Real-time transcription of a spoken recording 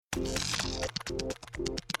Hello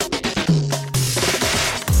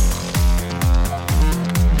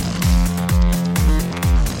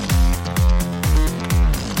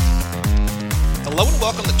and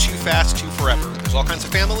welcome to Too Fast, Too Forever. There's all kinds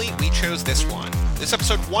of family, we chose this one. This is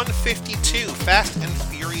episode 152, Fast and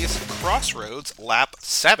Furious Crossroads, Lap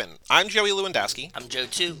 7. I'm Joey Lewandowski. I'm Joe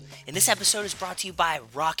too, and this episode is brought to you by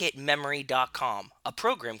RocketMemory.com, a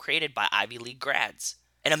program created by Ivy League grads.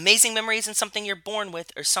 An amazing memory isn't something you're born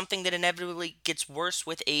with or something that inevitably gets worse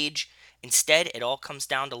with age. Instead, it all comes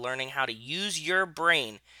down to learning how to use your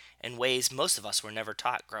brain in ways most of us were never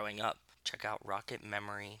taught growing up. Check out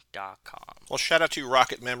RocketMemory.com. Well, shout out to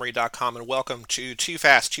RocketMemory.com and welcome to Too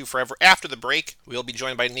Fast, Too Forever. After the break, we'll be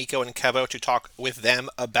joined by Nico and Kevo to talk with them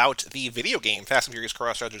about the video game Fast and Furious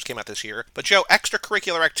Crossroads, which came out this year. But Joe,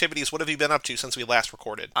 extracurricular activities, what have you been up to since we last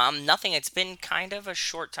recorded? Nothing. It's been kind of a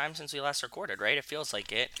short time since we last recorded, right? It feels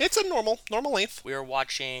like it. It's a normal length. We were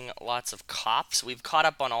watching lots of Cops. We've caught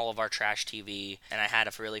up on all of our trash TV, and I had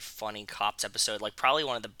a really funny Cops episode, like probably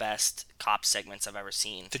one of the best Cops segments I've ever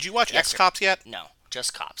seen. Did you watch X-Cops yet? No,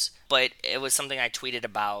 just Cops. But it was something I tweeted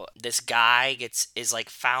about. This guy is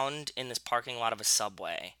found in this parking lot of a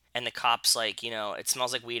Subway, and the cop's like, it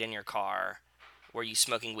smells like weed in your car. Were you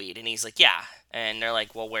smoking weed? And he's like, yeah. And they're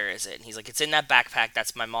like, well, where is it? And he's like, it's in that backpack.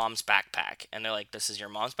 That's my mom's backpack. And they're like, this is your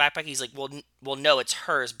mom's backpack? He's like, well, no, it's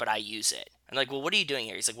hers, but I use it. And they're like, well, what are you doing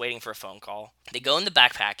here? He's like, waiting for a phone call. They go in the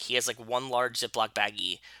backpack. He has like one large Ziploc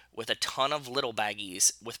baggie with a ton of little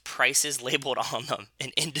baggies with prices labeled on them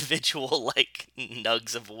and individual like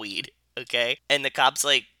nugs of weed. Okay. And the cop's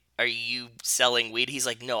like, are you selling weed? He's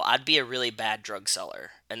like, no, I'd be a really bad drug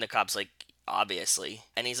seller. And the cop's like, obviously.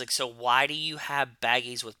 And he's like, so why do you have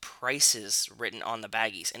baggies with prices written on the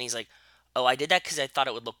baggies? And he's like, oh, I did that because I thought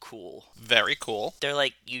it would look cool. Very cool. They're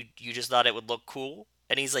like, you just thought it would look cool?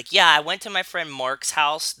 And he's like, yeah, I went to my friend Mark's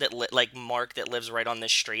house, Mark that lives right on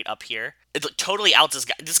this street up here. It totally outs this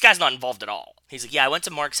guy. This guy's not involved at all. He's like, yeah, I went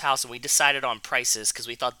to Mark's house and we decided on prices because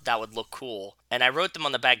we thought that would look cool. And I wrote them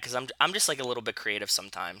on the bag because I'm just like a little bit creative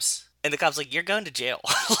sometimes. And the cop's like, you're going to jail.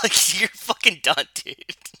 Like, you're fucking done, dude.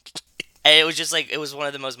 And it was just like, it was one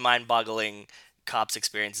of the most mind-boggling Cops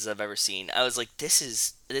experiences I've ever seen. I was like,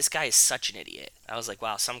 this guy is such an idiot. I was like,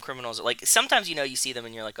 wow, some criminals are like, sometimes you see them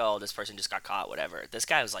and you're like, oh, this person just got caught, whatever. This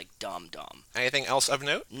guy was like dumb. Anything else of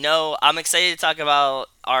note? No, I'm excited to talk about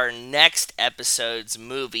our next episode's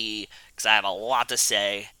movie because I have a lot to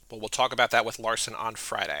say. Well, we'll talk about that with Larson on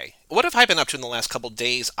Friday. What have I been up to in the last couple of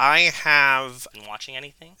days? I have... Been watching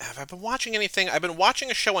anything? Have I been watching anything? I've been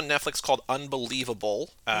watching a show on Netflix called Unbelievable,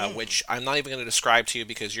 which I'm not even going to describe to you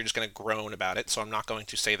because you're just going to groan about it, so I'm not going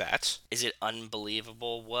to say that. Is it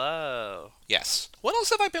unbelievable? Whoa. Yes. What else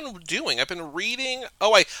have I been doing? I've been reading...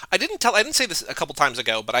 Oh, I didn't say this a couple times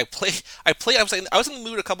ago, but I was in the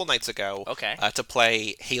mood a couple nights ago to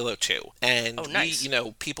play Halo 2. And nice.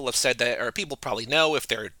 People have said that, or people probably know if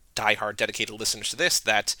they're diehard dedicated listeners to this,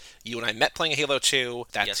 that you and I met playing Halo 2,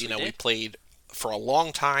 that yes, we played for a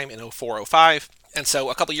long time in 04-05, and so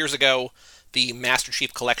a couple years ago the Master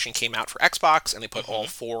Chief Collection came out for Xbox, and they put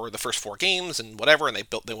the first four games and whatever, and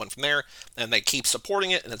they went from there, and they keep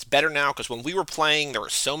supporting it, and it's better now, because when we were playing, there were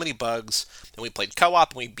so many bugs, and we played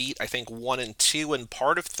co-op, and we beat, I think, 1 and 2 and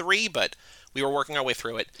part of 3, but we were working our way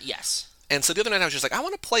through it. Yes. And so the other night I was just like, I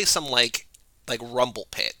want to play some, like Rumble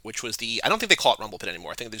Pit, which was I don't think they call it Rumble Pit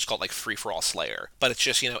anymore. I think they just call it Free For All Slayer. But it's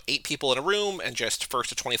just, 8 people in a room and just first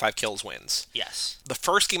to 25 kills wins. Yes. The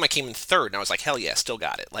first game I came in third, and I was like, hell yeah, still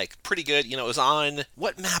got it. Pretty good. It was on,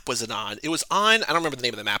 what map was it on? It was on, I don't remember the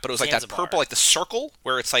name of the map, but it was Zanzibar. That purple, the circle,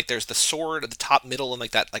 where it's there's the sword at the top, middle, and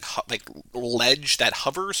that ledge that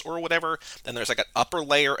hovers or whatever. Then there's an upper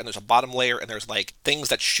layer, and there's a bottom layer, and there's things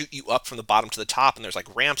that shoot you up from the bottom to the top, and there's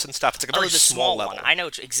ramps and stuff. It's a very small level. One. I know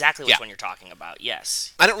exactly which one you're talking about.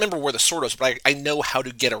 Yes. I don't remember where the sword was, but I know how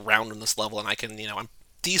to get around on this level, and I can, I'm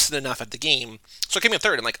decent enough at the game. So I came in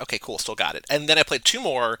third. I'm like, okay, cool, still got it. And then I played 2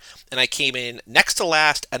 more, and I came in next to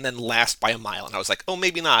last, and then last by a mile. And I was like, oh,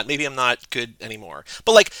 maybe not. Maybe I'm not good anymore.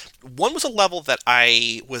 But one was a level that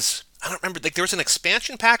I don't remember. There was an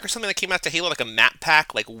expansion pack or something that came out to Halo, a map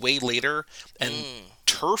pack, way later, and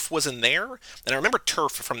Turf was in there, and I remember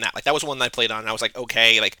Turf from that. That was one that I played on, and I was like,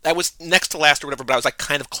 okay, that was next to last or whatever, but I was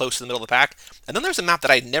kind of close to the middle of the pack. And then there's a map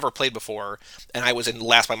that I had never played before, and I was in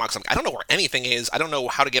last by Mox. I don't know where anything is. I don't know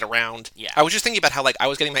how to get around. Yeah. I was just thinking about how I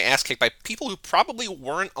was getting my ass kicked by people who probably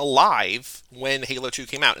weren't alive when Halo 2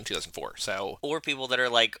 came out in 2004. So, or people that are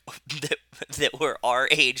that were our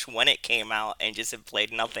age when it came out and just have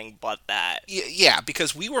played nothing but that. Yeah,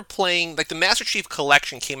 because we were playing the Master Chief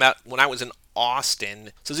Collection came out when I was in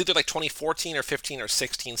Austin. So it's either like 2014 or 15 or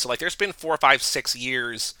 16. So like there's been 4, 5, 6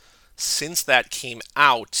 years since that came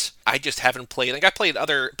out. I just haven't played. Like I played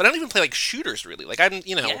other, but I don't even play like shooters really. Like I'm,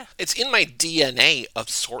 Yeah. it's in my DNA of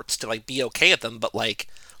sorts to like be okay at them, but like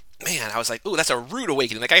man, I was like, ooh, that's a rude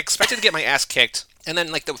awakening. Like I expected to get my ass kicked, and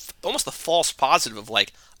then like the almost the false positive of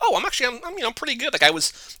like, oh, I'm pretty good. Like there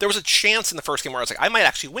was a chance in the first game where I was like, I might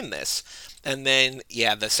actually win this, and then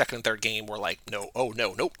yeah, the second and third game were like, no, oh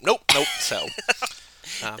no, nope, nope, nope. So,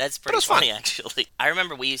 That's but it pretty was fun. funny, actually. I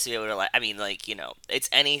remember we used to be able to, like, I mean, like, it's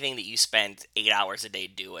anything that you spend 8 hours a day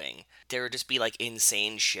doing. There would just be, like,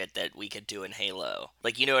 insane shit that we could do in Halo.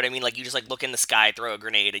 Like, you know what I mean? Like, you just, like, look in the sky, throw a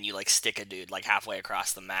grenade, and you, like, stick a dude, like, halfway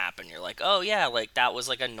across the map, and you're like, oh, yeah, like, that was,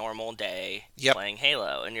 like, a normal day Yep. playing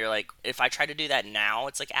Halo. And you're like, if I try to do that now,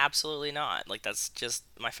 it's, like, absolutely not. Like, that's just,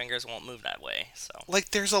 my fingers won't move that way, so. Like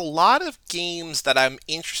there's a lot of games that I'm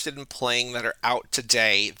interested in playing that are out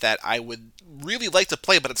today that I would really like to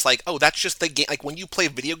play, but it's like, oh, that's just the game. Like when you play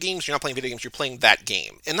video games, you're not playing video games, you're playing that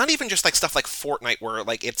game. And not even just like stuff like Fortnite where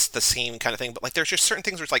like it's the same kind of thing, but like there's just certain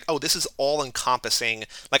things where it's like, oh, this is all encompassing.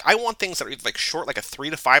 Like I want things that are either like short, like a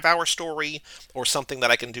 3 to 5 hour story, or something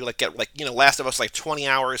that I can do like get like, Last of Us like 20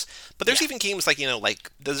 hours. But there's Yeah. even games like,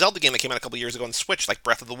 like the Zelda game that came out a couple years ago on Switch, like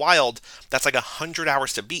Breath of the Wild, that's like 100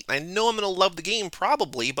 hours to beat. And I know I'm gonna love the game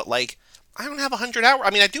probably, but like I don't have 100 hours. I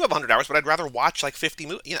mean, I do have 100 hours, but I'd rather watch like 50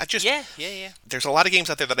 movies. I just Yeah, yeah, yeah. there's a lot of games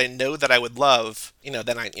out there that I know that I would love.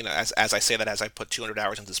 Then as I say that as I put 200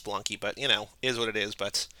 hours into Spelunky, but is what it is.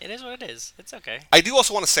 But It is what it is. It's okay. I do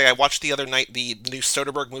also want to say I watched the other night the new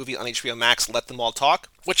Soderbergh movie on HBO Max, Let Them All Talk,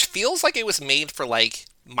 which feels like it was made for like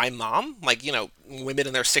my mom, like women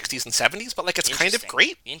in their 60s and 70s, but like it's kind of Interesting.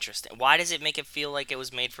 great. Interesting. Why does it make it feel like it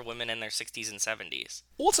was made for women in their 60s and 70s?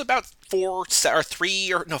 Well, it's about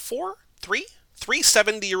three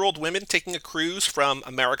 70-year-old women taking a cruise from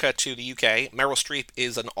America to the UK. Meryl Streep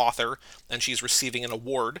is an author, and she's receiving an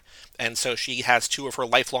award, and so she has two of her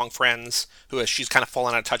lifelong friends who she's kind of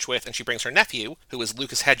fallen out of touch with, and she brings her nephew, who is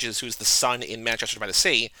Lucas Hedges, who's the son in Manchester by the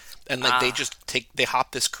Sea, and like Ah, they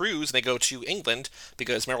hop this cruise and they go to England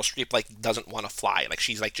because Meryl Streep like doesn't want to fly, like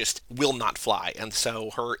she's like just will not fly, and so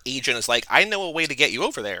her agent is like, I know a way to get you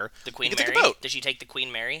over there. the You Queen can take a Mary? boat. Did she take the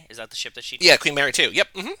Queen Mary? Is that the ship that she Yeah, took? Queen Mary too. Yep.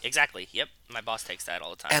 Exactly. Yep. My boss takes that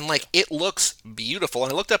all the time And too. like it looks beautiful,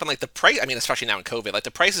 and I looked up and like the price, I mean especially now in COVID, like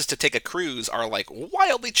the prices to take a cruise are like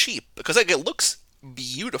wildly cheap because like it looks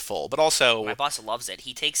beautiful, but My also boss loves it.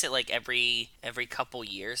 He takes it like every couple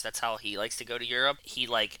years. That's how he likes to go to Europe. He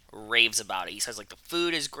like raves about it. He says like the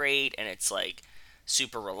food is great and it's like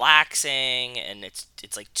super relaxing and it's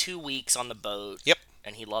like 2 weeks on the boat yep.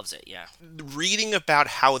 and he loves it. Yeah. Reading about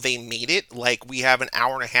how they made it, like we have an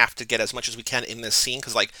hour and a half to get as much as we can in this scene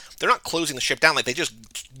because like they're not closing the ship down, like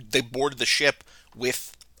they boarded the ship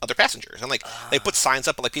with other passengers, and like they put signs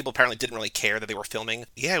up, but like people apparently didn't really care that they were filming.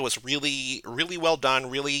 Yeah, it was really really well done.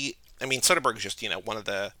 Really, I mean, Soderbergh is just one of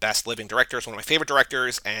the best living directors, one of my favorite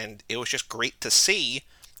directors, and it was just great to see.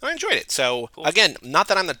 I enjoyed it. So Cool. again, not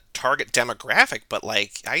that I'm the target demographic, but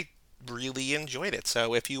like I really enjoyed it.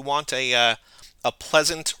 So if you want a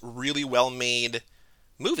pleasant, really well made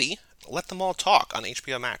movie, Let Them All Talk on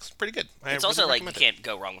HBO Max. Pretty good. I It's really also like you recommend it. can't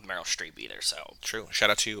go wrong with Meryl Streep either. So True. Shout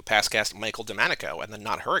out to past guest Michael DeManico and the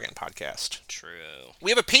Not Her Again podcast. true. We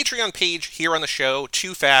have a Patreon page here on the show,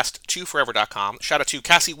 toofast2forever.com. Shout out to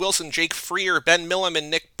Cassie Wilson, Jake Freer, Ben Milliman,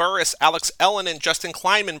 Nick Burris, Alex Ellen, and Justin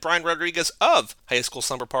Kleinman, Brian Rodriguez of High School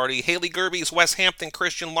Slumber Party, Haley Gerbies, Wes Hampton,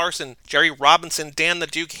 Christian Larson, Jerry Robinson, Dan the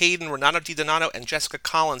Duke Hayden, Renato DiDonato, and Jessica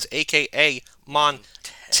Collins, a.k.a.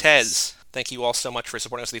 Montez. Thank you all so much for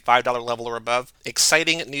supporting us at the $5 level or above.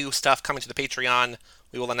 Exciting new stuff coming to the Patreon.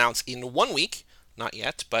 We will announce in 1 week. Not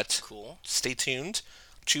yet, but Cool. stay tuned.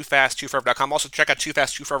 TooFast2Forever.com. Also check out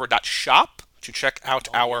TooFast2Forever.shop to check out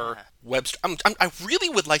our yeah. web. I really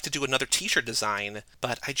would like to do another T-shirt design,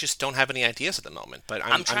 but I just don't have any ideas at the moment. But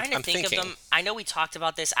I'm trying to I'm think thinking. of them. I know we talked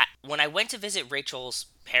about this. When I went to visit Rachel's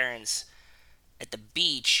parents at the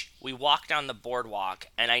beach, we walked down the boardwalk,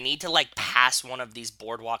 and I need to like pass one of these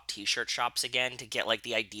boardwalk T-shirt shops again to get like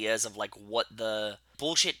the ideas of like what the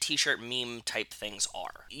bullshit T-shirt meme type things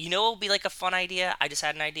are. You know, what would be like a fun idea. I just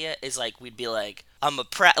had an idea. Is like we'd be like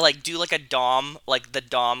like do like a Dom, like the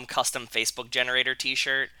Dom custom Facebook generator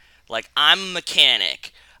T-shirt. Like I'm a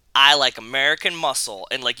mechanic. I like American muscle,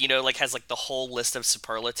 and like like has like the whole list of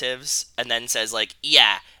superlatives, and then says like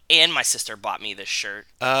yeah, and my sister bought me this shirt.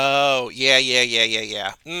 Oh,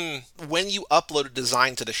 yeah. When you upload a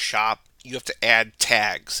design to the shop, you have to add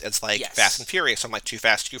tags. It's like Fast and Yes. Furious. I'm like Too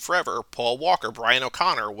Fast, Too Forever, Paul Walker, Brian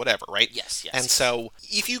O'Connor, whatever, right? Yes, yes, And yes. so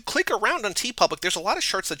if you click around on TeePublic, there's a lot of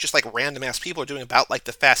shirts that just like random ass people are doing about like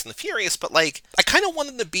the Fast and the Furious, but like I kind of want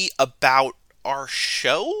them to be about our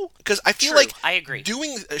show because I feel True, like I agree.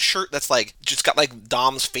 doing a shirt that's like just got like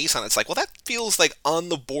Dom's face on it, it's like, well, that feels like on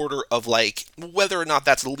the border of like whether or not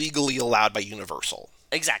that's legally allowed by Universal.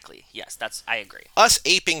 Exactly. Yes, I agree. Us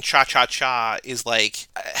aping Cha Cha Cha is like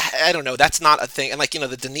I don't know, that's not a thing. And like,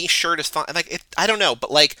 the Denise shirt is fun. And like I don't know,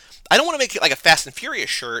 but like I don't want to make it like a Fast and Furious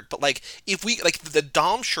shirt, but like if we like the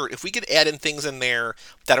Dom shirt, if we could add in things in there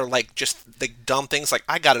that are like just like dumb things, like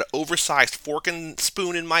I got an oversized fork and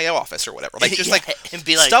spoon in my office or whatever, like just Yeah, like and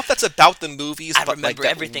be like, stuff that's about the movies, I but like remember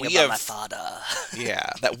that everything we about my have father. yeah,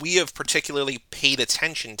 that we have particularly paid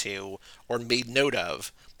attention to or made note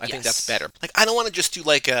of. I think that's Yes. better. Like, I don't want to just do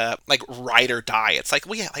like a like ride or die. It's like,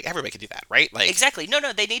 well, yeah, like everybody can do that, right? Like, Exactly. No,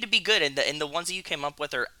 no, they need to be good, and the ones that you came up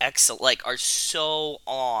with are excellent. Like, are so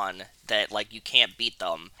on that like you can't beat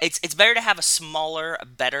them. It's better to have a smaller,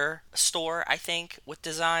 better store, I think, with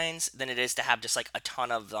designs than it is to have just like a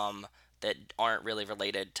ton of them that aren't really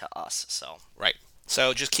related to us. So right.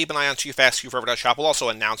 So just keep an eye on Too Fast, Too Forever Shop. We'll also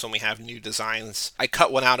announce when we have new designs. I cut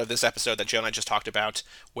one out of this episode that Joe and I just talked about,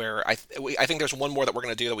 where I think there's one more that we're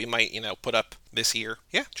going to do that we might put up this year.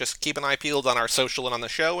 Yeah, just keep an eye peeled on our social and on the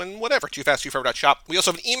show and whatever. Too Fast, Too Forever Shop. We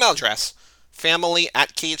also have an email address.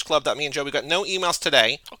 Family@cageclub.me. And Joe, we got no emails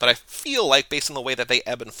today, but I feel like based on the way that they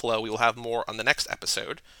ebb and flow, we will have more on the next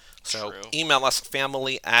episode. So true. email us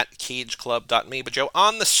family@cageclub.me. But Joe,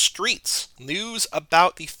 on the streets, news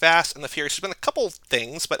about the Fast and the Furious. There's been a couple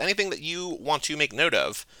things, but anything that you want to make note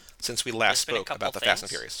of since we last There's been a spoke couple about the Fast and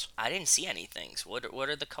things. Furious? I didn't see any things. What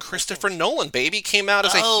are the couple of Christopher things? Nolan, baby, came out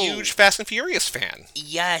as a Oh, huge Fast and Furious fan.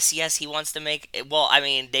 yes, yes, he wants to make. Well, I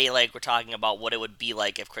mean, they like were talking about what it would be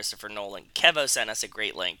like if Christopher Nolan. Kevo sent us a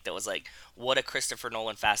great link that was like what a Christopher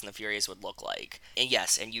Nolan Fast and the Furious would look like. And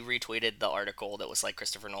yes, and you retweeted the article that was like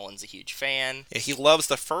Christopher Nolan's a huge fan. Yeah, he loves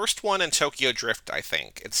the first one and Tokyo Drift, I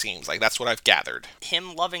think. It seems like that's what I've gathered.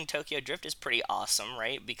 Him loving Tokyo Drift is pretty awesome,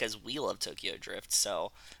 right? Because we love Tokyo Drift,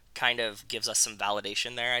 so kind of gives us some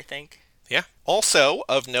validation there, I think. Yeah. Also,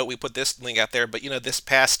 of note, we put this link out there, but this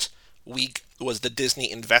past week was the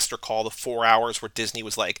Disney investor call, the 4 hours where Disney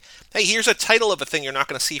was like, hey, here's a title of a thing you're not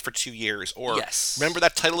going to see for 2 years. Or Yes. remember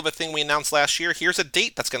that title of a thing we announced last year? Here's a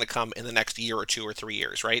date that's going to come in the next year or 2 or 3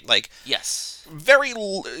 years, right? Like, Yes.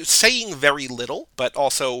 saying very little, but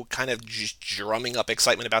also kind of just drumming up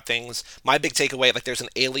excitement about things. My big takeaway, like there's an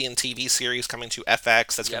Alien TV series coming to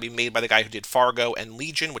FX that's going Yep. to be made by the guy who did Fargo and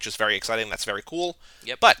Legion, which is very exciting. That's very cool.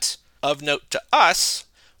 Yep. But of note to us,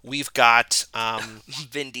 we've got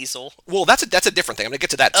Vin Diesel. well, that's a different thing. I'm gonna get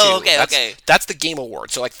to that too. Oh, okay, that's, okay. That's the Game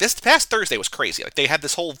Awards. So like this past Thursday was crazy. Like they had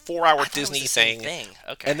this whole 4 hour I thought it was Disney the same thing,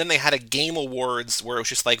 Okay. and then they had a Game Awards where it was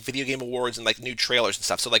just like video game awards and like new trailers and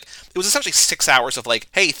stuff. So like it was essentially 6 hours of like,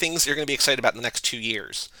 hey, things you're gonna be excited about in the next 2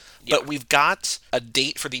 years. Yeah. But we've got a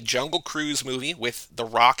date for the Jungle Cruise movie with The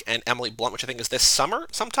Rock and Emily Blunt, which I think is this summer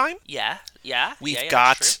sometime. Yeah. Yeah. We've yeah,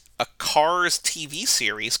 got that's true. a Cars TV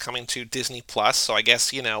series coming to Disney Plus, so I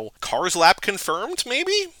guess, Cars Lab confirmed,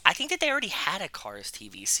 maybe? I think that they already had a Cars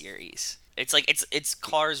TV series. It's like it's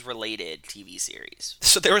Cars related TV series.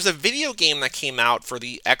 So there was a video game that came out for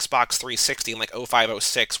the Xbox 360 in like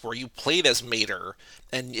 0506 where you played as Mater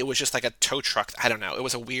and it was just like a tow truck. I don't know. It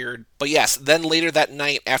was a weird. But yes, then later that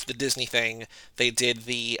night after the Disney thing, they did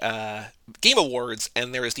the Game Awards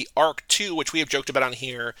and there is the Arc 2, which we have joked about on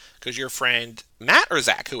here because your friend Matt or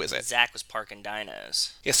Zach, who is it? Zach was parking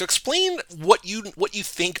dinos. Yeah, so explain what you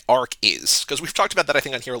think Arc is, because we've talked about that I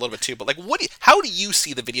think on here a little bit too. But like, how do you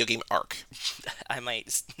see the video game Arc? I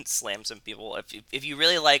might slam some people. If you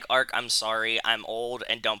really like Ark, I'm sorry. I'm old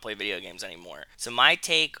and don't play video games anymore. So my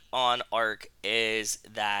take on Ark is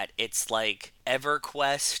that it's like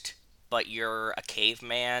EverQuest, but you're a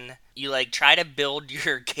caveman. You like try to build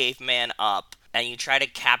your caveman up, and you try to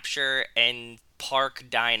capture and park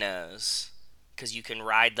dinos because you can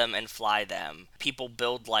ride them and fly them. People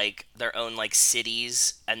build like their own like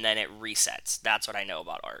cities and then it resets. That's what I know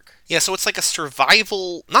about Ark. Yeah, so it's like a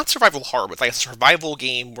survival, not survival horror, but like a survival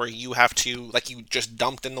game where you have to, like, you just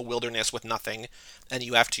dumped in the wilderness with nothing, and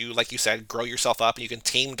you have to, like you said, grow yourself up, and you can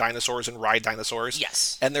tame dinosaurs and ride dinosaurs.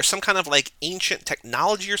 Yes. And there's some kind of like ancient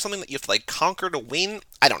technology or something that you have to like conquer to win.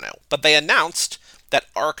 I don't know. But they announced that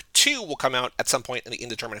Arc 2 will come out at some point in the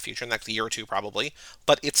indeterminate future, next year or two probably,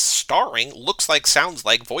 but it's starring, looks like, sounds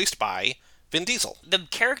like, voiced by Vin Diesel. The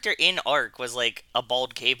character in Ark was like a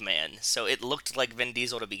bald caveman, so it looked like Vin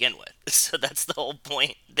Diesel to begin with. So that's the whole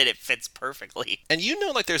point, that it fits perfectly. And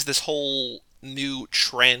like there's this whole new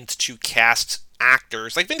trend to cast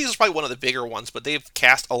actors. Like Vin Diesel's probably one of the bigger ones, but they've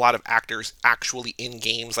cast a lot of actors actually in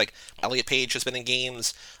games. Like Elliot Page has been in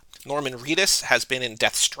games. Norman Reedus has been in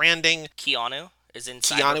Death Stranding. Keanu is in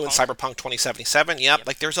Keanu in Cyberpunk. Cyberpunk 2077. Yep. Yep.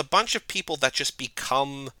 Like there's a bunch of people that just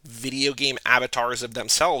become video game avatars of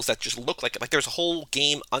themselves that just look like it. Like there's a whole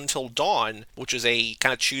game Until Dawn, which is a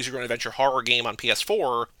kind of choose your own adventure horror game on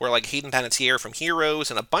PS4, where like Hayden Panettiere from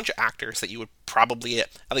Heroes and a bunch of actors that you would probably at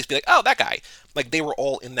least be like, oh, that guy. Like they were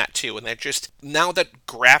all in that too. And they're just, now that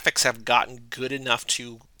graphics have gotten good enough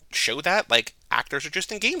to show that, like actors are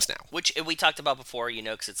just in games now. Which we talked about before,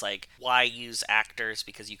 because it's like, why use actors?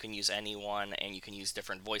 Because you can use anyone and you can use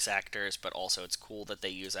different voice actors, but also it's cool that they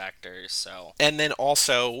use actors, so. And then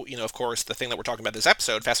also, of course, the thing that we're talking about this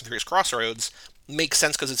episode, Fast and Furious Crossroads, makes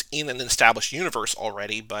sense because it's in an established universe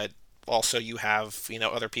already, but also you have,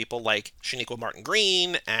 other people like Shaniqua Martin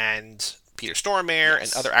Green and Peter Stormare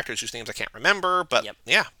Yes. and other actors whose names I can't remember, but Yep.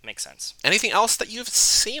 yeah. Makes sense. Anything else that you've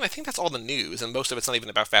seen? I think that's all the news, and most of it's not even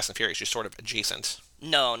about Fast and Furious, just sort of adjacent.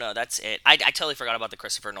 No, that's it. I totally forgot about the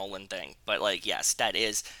Christopher Nolan thing, but like, yes, that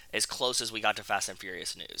is as close as we got to Fast and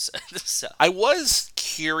Furious news. So I was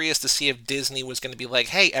curious to see if Disney was going to be like,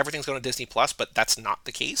 hey, everything's going to Disney Plus, but that's not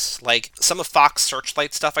the case. Like, some of Fox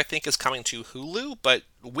Searchlight stuff, I think, is coming to Hulu, but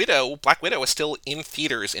Black Widow is still in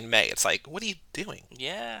theaters in May. It's like, what are you doing?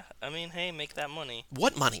 yeah, I mean, hey, make that money.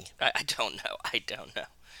 What money? I don't know. I don't know.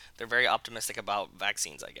 They're very optimistic about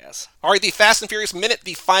vaccines, I guess. All right, the Fast and Furious Minute,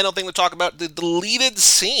 the final thing to talk about, the deleted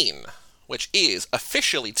scene, which is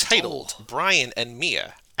officially titled Brian and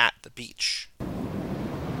Mia at the Beach.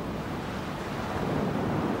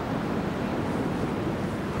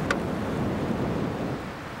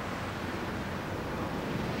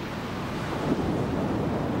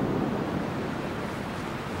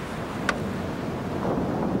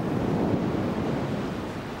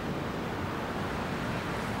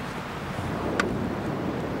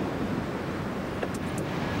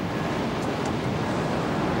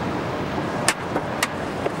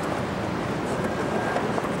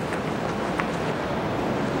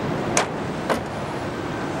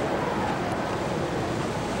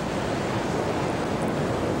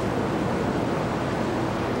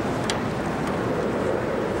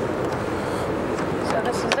 So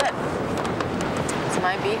this is it. It's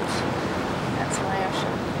my beach. That's my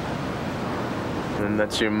ocean. And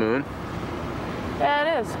that's your moon?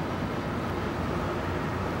 Yeah, it is.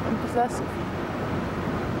 I'm possessive.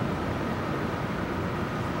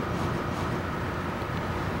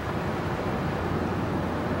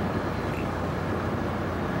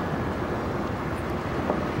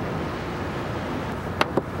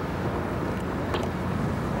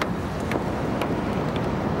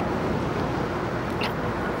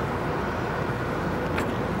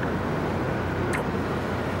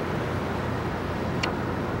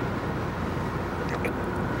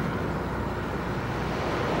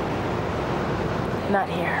 Not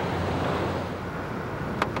here.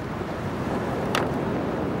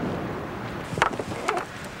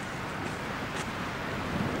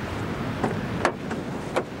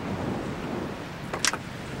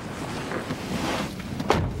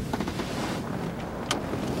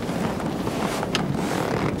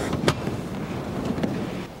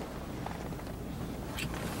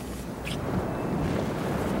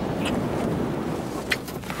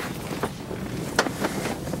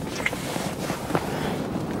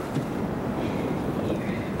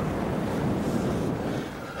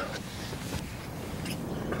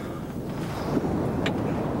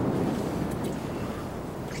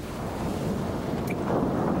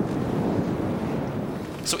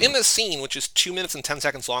 So in this scene, which is 2 minutes and 10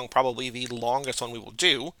 seconds long, probably the longest one we will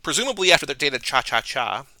do, presumably after their date at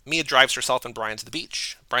Cha-Cha-Cha, Mia drives herself and Brian to the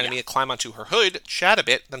beach. Brian and Mia climb onto her hood, chat a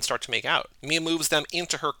bit, then start to make out. Mia moves them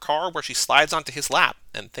into her car where she slides onto his lap,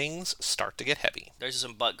 and things start to get heavy. There's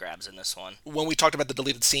some butt grabs in this one. When we talked about the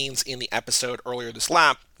deleted scenes in the episode earlier this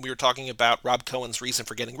lap, we were talking about Rob Cohen's reason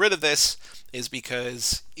for getting rid of this is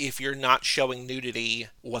because if you're not showing nudity,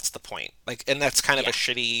 what's the point? Like, and that's kind of a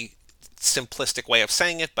shitty, simplistic way of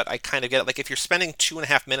saying it, but I kind of get it. Like, if you're spending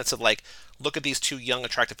 2.5 minutes of like, look at these two young,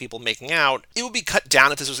 attractive people making out, it would be cut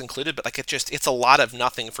down if this was included, but like, it's a lot of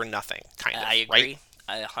nothing for nothing, kind of. I agree. Right?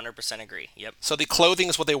 I 100% agree. Yep. So the clothing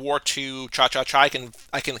is what they wore to Cha-Cha-Cha.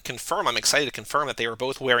 I can confirm, I'm excited to confirm that they were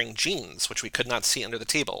both wearing jeans, which we could not see under the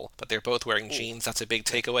table, but they're both wearing jeans. That's a big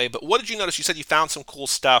takeaway. But what did you notice? You said you found some cool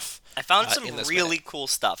stuff. I found some in this really minute. cool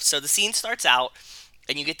stuff. So the scene starts out,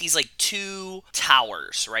 and you get these like two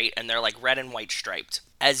towers, right? And they're like red and white striped.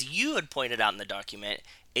 As you had pointed out in the document,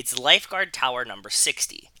 It's lifeguard tower number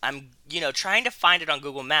 60. I'm, trying to find it on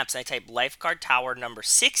Google Maps, and I type lifeguard tower number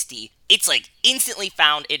 60. It's like instantly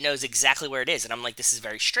found. It knows exactly where it is, and I'm like, this is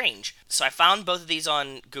very strange. So I found both of these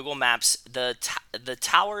on Google Maps. The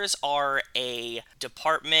towers are a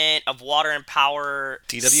Department of Water and Power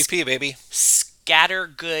DWP, baby.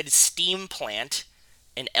 Scattergood steam plant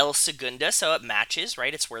in El Segundo, so it matches,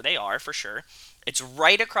 right? It's where they are for sure. It's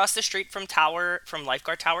right across the street from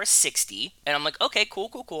lifeguard tower 60, and I'm like, okay,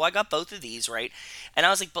 cool. I got both of these, right? And I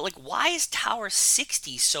was like, but like, why is tower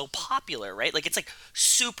 60 so popular, right? Like, it's like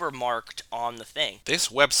super marked on the thing. This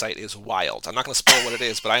website is wild. I'm not going to spoil what it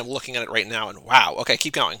is, but I'm looking at it right now, and wow. Okay,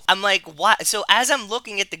 keep going. I'm like, why? So as I'm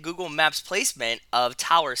looking at the Google Maps placement of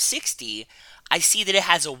tower 60, I see that it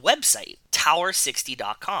has a website,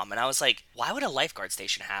 tower60.com, and I was like, why would a lifeguard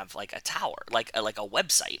station have like a tower, like a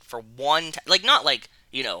website for one, like not like,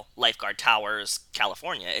 Lifeguard Towers,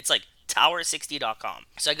 California. It's like tower60.com.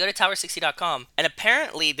 So I go to tower60.com, and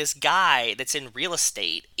apparently this guy that's in real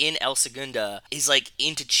estate in El Segundo is like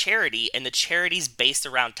into charity, and the charity's based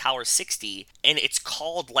around Tower 60, and it's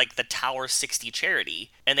called like the Tower 60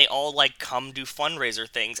 charity, and they all like come do fundraiser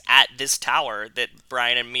things at this tower that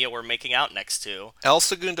Brian and Mia were making out next to. El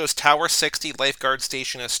Segundo's Tower 60 lifeguard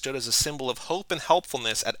station has stood as a symbol of hope and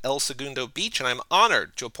helpfulness at El Segundo Beach, and I'm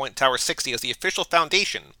honored to appoint Tower 60 as the official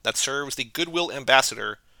foundation that serves the Goodwill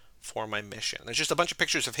Ambassador for my mission. There's just a bunch of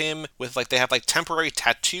pictures of him with they have temporary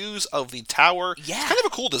tattoos of the tower. Yeah. It's kind of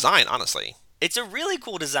a cool design, honestly. It's a really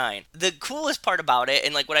cool design. The coolest part about it,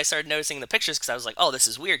 and like when I started noticing the pictures, because I was like, oh, this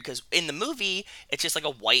is weird, because in the movie, it's just like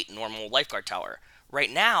a white, normal lifeguard tower.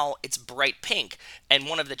 Right now, it's bright pink, and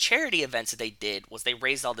one of the charity events that they did was they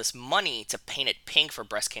raised all this money to paint it pink for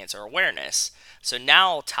breast cancer awareness. So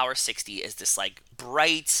now Tower 60 is this like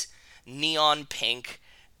bright, neon pink,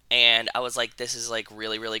 and I was like, this is like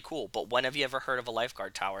really, really cool. But when have you ever heard of a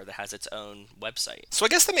lifeguard tower that has its own website? So I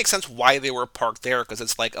guess that makes sense why they were parked there, because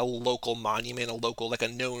it's like a local monument, a local, like a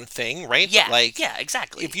known thing, right? Yeah, like, yeah,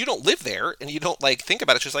 exactly. If you don't live there and you don't think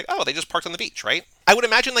about it, it's just like, oh, they just parked on the beach, right? I would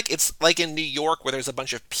imagine it's like in New York where there's a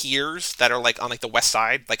bunch of piers that are on the west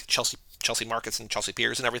side, like Chelsea Markets and Chelsea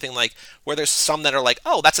Piers and everything, where there's some that are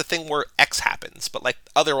oh, that's a thing where X happens, but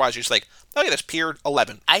otherwise you're just oh yeah, there's Pier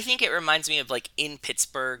 11. I think it reminds me of in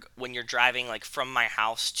Pittsburgh when you're driving from my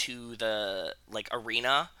house to the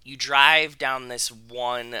arena. You drive down this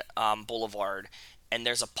one boulevard, and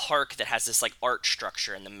there's a park that has this art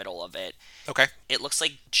structure in the middle of it. Okay. It looks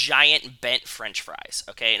like giant bent French fries,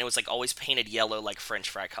 okay? And it was always painted yellow like French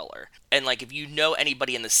fry color. And if you know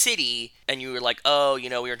anybody in the city and you were oh, we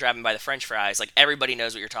were driving by the French fries, everybody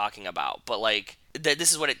knows what you're talking about. But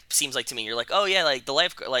this is what it seems like to me. You're oh yeah,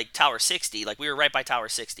 the Tower 60, we were right by Tower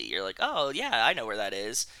 60. You're oh yeah, I know where that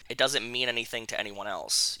is. It doesn't mean anything to anyone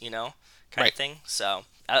else, kind of thing. So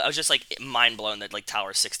I was just mind blown that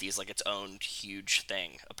Tower 60 is its own huge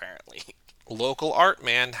thing apparently. Local art,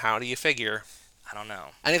 man. How do you figure? I don't know.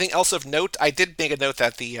 Anything else of note? I did make a note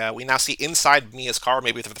that we now see inside Mia's car,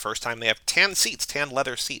 maybe for the first time, they have tan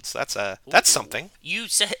leather seats. That's something. You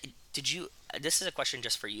said, this is a question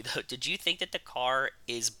just for you though. Did you think that the car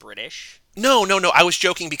is British? No. I was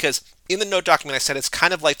joking because in the note document I said it's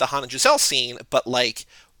kind of like the Han and Giselle scene, but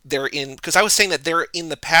they're in, because I was saying that they're in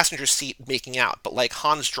the passenger seat making out, but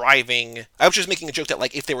Han's driving. I was just making a joke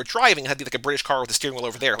that if they were driving, it had to be a British car with a steering wheel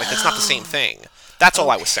over there. It's not the same thing. That's all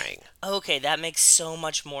I was saying. Okay, that makes so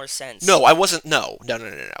much more sense. No, I wasn't. No.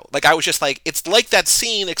 I was just it's like that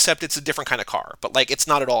scene, except it's a different kind of car. But it's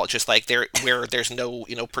not at all. It's just there where there's no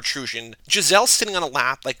protrusion. Giselle sitting on a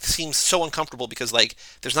lap seems so uncomfortable because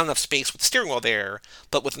there's not enough space with the steering wheel there.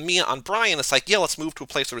 But with Mia on Brian, it's yeah, let's move to a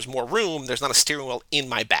place where there's more room. There's not a steering wheel in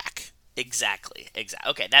my back. Exactly.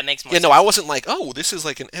 Okay, that makes more sense. Yeah, no, I wasn't oh, this is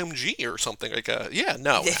an MG or something. Yeah,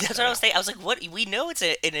 no. That's what I was saying. I was what? We know it's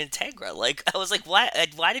an Integra. I was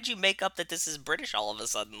why did you make up that this is British all of a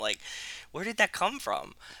sudden? Where did that come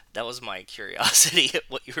from? That was my curiosity at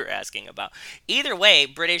what you were asking about. Either way,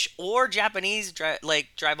 British or Japanese drive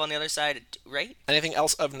on the other side, right? Anything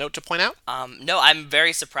else of note to point out? No, I'm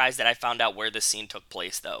very surprised that I found out where this scene took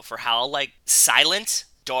place, though. For how, silent,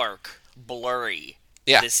 dark, blurry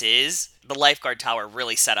this is. The lifeguard tower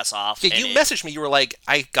really set us off. Yeah, you messaged me. You were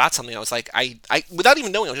I got something. I was I without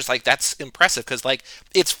even knowing, I was just that's impressive because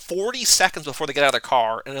it's 40 seconds before they get out of their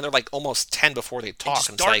car, and then they're almost 10 before they talk.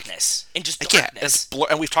 And darkness. Yeah,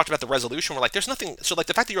 and we've talked about the resolution. We're there's nothing. So the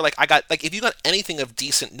fact that you're I got if you got anything of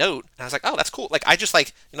decent note, and I was oh, that's cool. I just I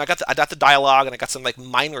got the dialogue and I got some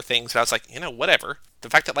minor things. But I was whatever. The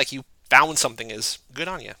fact that you found something is good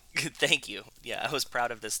on you. Thank you. Yeah, I was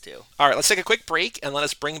proud of this too. All right, let's take a quick break and let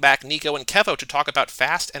us bring back Nico and Kevo to talk about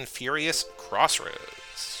Fast and Furious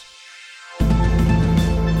Crossroads.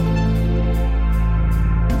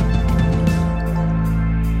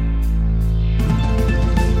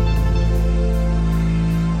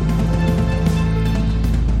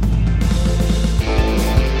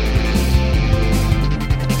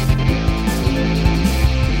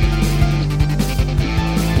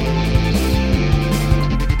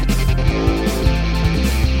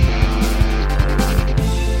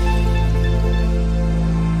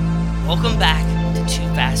 Welcome back to Too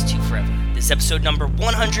Fast, Too Forever. This is episode number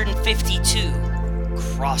 152,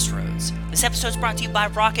 Crossroads. This episode is brought to you by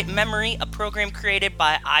Rocket Memory, a program created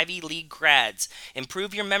by Ivy League grads.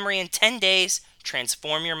 Improve your memory in 10 days,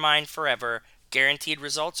 transform your mind forever, guaranteed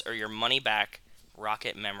results or your money back.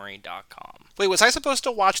 RocketMemory.com. Wait, was I supposed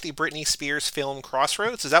to watch the Britney Spears film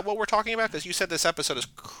Crossroads? Is that what we're talking about? Because you said this episode is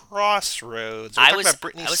Crossroads. I was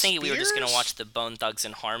thinking we were just going to watch the Bone Thugs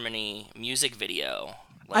and Harmony music video.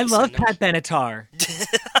 I love Pat Benatar.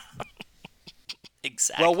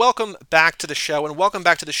 Exactly. Well, welcome back to the show, and welcome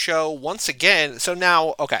back to the show once again. So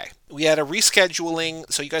now, okay, we had a rescheduling,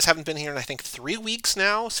 so you guys haven't been here in, I think, 3 weeks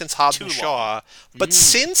now since Hobbs and Shaw. But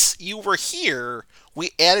since you were here,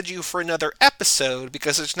 we added you for another episode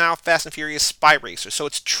because it's now Fast and Furious Spy Racer. So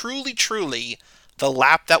it's truly, truly the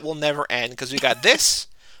lap that will never end, because we got this,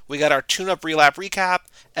 we got our tune-up relap recap,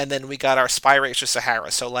 and then we got our Spy Racer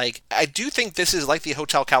Sahara. So, like, I do think this is like the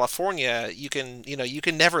Hotel California. You can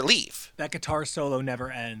never leave. That guitar solo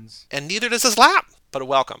never ends. And neither does this lap. But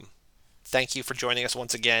welcome. Thank you for joining us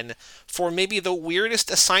once again for maybe the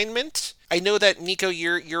weirdest assignment. I know that, Nico,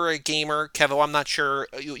 you're a gamer. Kevo, I'm not sure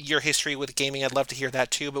your history with gaming. I'd love to hear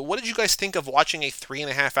that too. But what did you guys think of watching a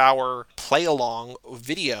 3.5-hour play-along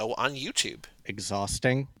video on YouTube?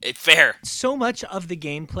 Exhausting. Fair. So much of the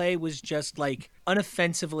gameplay was just like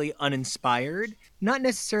unoffensively uninspired. Not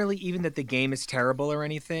necessarily even that the game is terrible or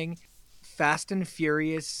anything. Fast and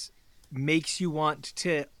Furious makes you want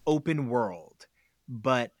to open world,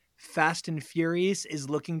 but Fast and Furious is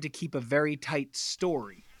looking to keep a very tight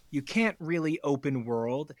story. You can't really open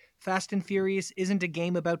world. Fast and Furious isn't a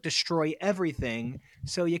game about destroy everything,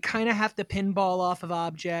 so you kind of have to pinball off of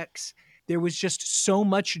objects. There was just so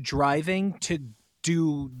much driving to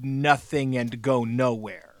do nothing and go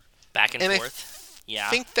nowhere. Back and forth. I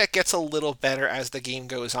think that gets a little better as the game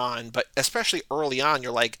goes on, but especially early on,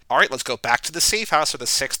 you're like, all right, let's go back to the safe house for the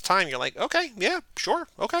 6th time. You're like, okay, yeah, sure,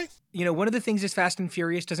 okay. You know, one of the things is Fast and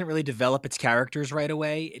Furious doesn't really develop its characters right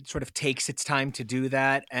away. It sort of takes its time to do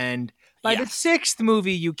that, and by the 6th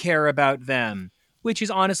movie, you care about them, which is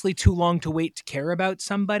honestly too long to wait to care about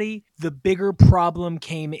somebody. The bigger problem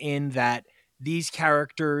came in that these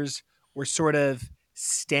characters were sort of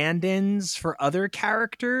stand-ins for other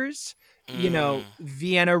characters. You know,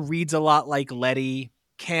 Vienna reads a lot like Letty.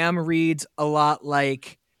 Cam reads a lot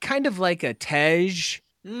like, kind of like a Tej.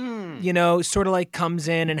 You know, sort of like comes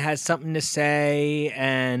in and has something to say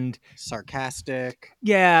and... sarcastic.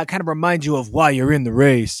 Yeah, kind of reminds you of why you're in the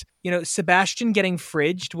race. You know, Sebastian getting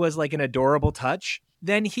fridged was like an adorable touch.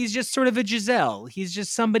 Then he's just sort of a Giselle. He's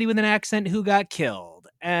just somebody with an accent who got killed.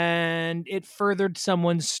 And it furthered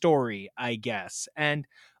someone's story, I guess. And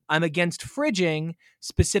I'm against fridging,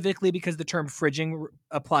 specifically because the term fridging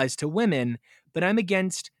applies to women, but I'm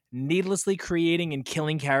against needlessly creating and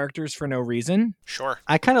killing characters for no reason. Sure.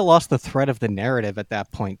 I kind of lost the thread of the narrative at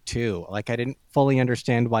that point, too. Like, I didn't fully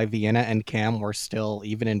understand why Vienna and Cam were still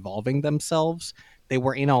even involving themselves. They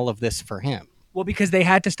were in all of this for him. Well, because they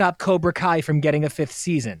had to stop Cobra Kai from getting a 5th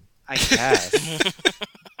season. I guess.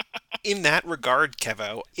 In that regard,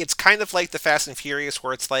 Kevo, it's kind of like the Fast and Furious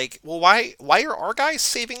where it's like, well, why are our guys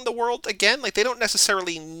saving the world again? Like, they don't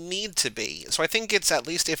necessarily need to be. So I think it's at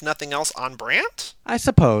least, if nothing else, on brand. I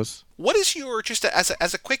suppose. What is your, just as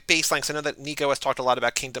a quick baseline, because I know that Nico has talked a lot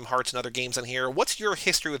about Kingdom Hearts and other games on here, what's your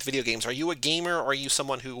history with video games? Are you a gamer, or are you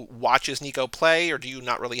someone who watches Nico play, or do you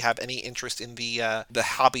not really have any interest in the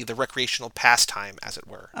hobby, the recreational pastime, as it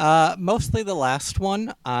were? Mostly the last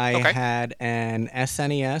one. I had an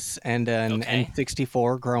SNES and an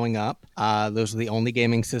N64 growing up. Those are the only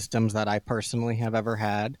gaming systems that I personally have ever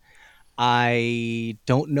had. I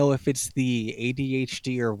don't know if it's the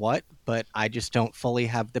ADHD or what, but I just don't fully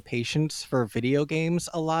have the patience for video games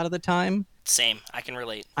a lot of the time. Same. I can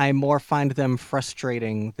relate. I more find them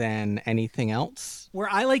frustrating than anything else. Where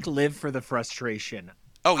I live for the frustration.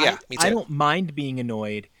 Oh, yeah, me too. I don't mind being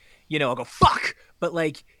annoyed. You know, I'll go, fuck! But,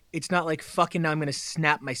 like, it's not like, fucking now I'm going to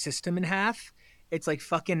snap my system in half. It's like,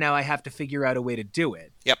 fucking now I have to figure out a way to do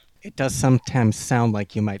it. Yep. It does sometimes sound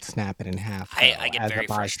like you might snap it in half, though, I get as very a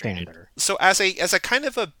bystander. So as a kind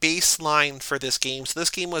of a baseline for this game, so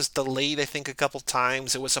this game was delayed, I think, a couple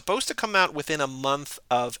times. It was supposed to come out within a month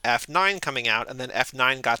of F9 coming out, and then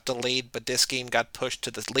F9 got delayed, but this game got pushed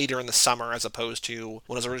to later in the summer as opposed to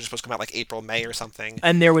when it was originally supposed to come out like April, May or something.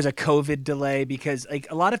 And there was a COVID delay because, like,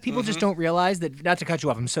 a lot of people just don't realize that, not to cut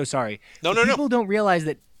you off, I'm so sorry. No. People don't realize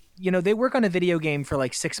that, you know, they work on a video game for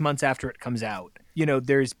like 6 months after it comes out. You know,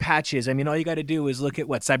 there's patches. I mean, all you got to do is look at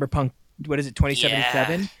Cyberpunk,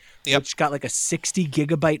 2077? Yep. Which got like a 60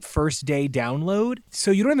 gigabyte first day download.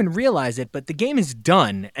 So you don't even realize it, but the game is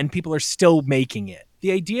done and people are still making it.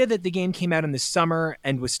 the idea that the game came out in the summer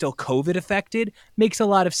and was still COVID affected makes a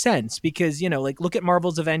lot of sense because, like look at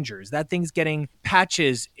Marvel's Avengers. That thing's getting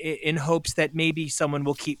patches in hopes that maybe someone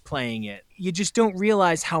will keep playing it. You just don't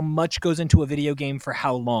realize how much goes into a video game for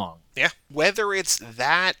how long. Yeah, whether it's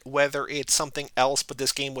that, whether it's something else, but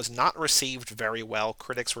this game was not received very well.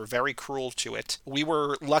 Critics were very cruel to it. We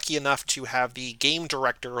were lucky enough to have the game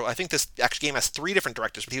director, I think this actually game has 3 different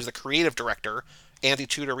directors, but he was the creative director. Andy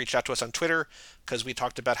Tudor reached out to us on Twitter because we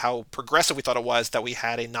talked about how progressive we thought it was that we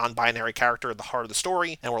had a non-binary character at the heart of the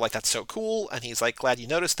story, and we're like, that's so cool, and he's like, glad you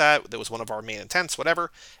noticed that, that was one of our main intents,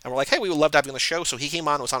 whatever, and we're like, hey, we would love to have you on the show, so he came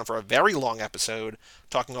on, was on for a very long episode,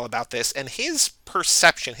 talking all about this, and his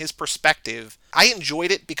perception, his perspective, I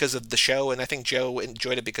enjoyed it because of the show, and I think Joe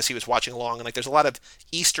enjoyed it because he was watching along, and like, there's a lot of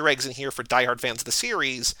Easter eggs in here for diehard fans of the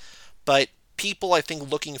series, but people, I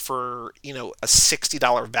think, looking for, a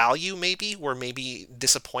 $60 value maybe, were maybe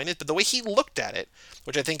disappointed. But the way he looked at it,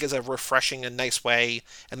 which I think is a refreshing and nice way,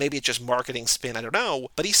 and maybe it's just marketing spin, I don't know,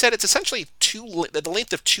 but he said it's essentially the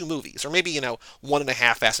length of 2 movies, or maybe, 1.5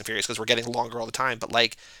 Fast and Furious, because we're getting longer all the time. But,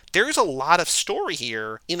 like, there's a lot of story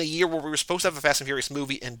here in a year where we were supposed to have a Fast and Furious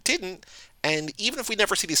movie and didn't. And even if we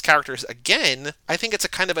never see these characters again, I think it's a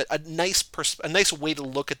kind of a nice way to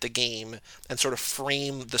look at the game and sort of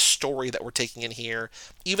frame the story that we're taking in here.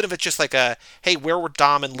 Even if it's just like hey, where were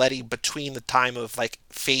Dom and Letty between the time of like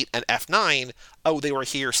Fate and F9? Oh, they were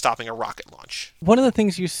here stopping a rocket launch. One of the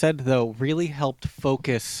things you said, though, really helped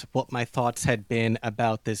focus what my thoughts had been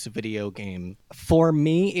about this video game. For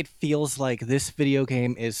me, it feels like this video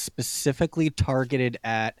game is specifically targeted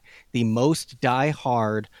at the most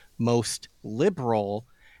die-hard, most liberal,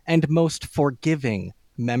 and most forgiving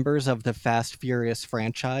members of the Fast Furious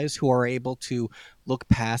franchise who are able to look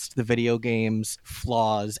past the video game's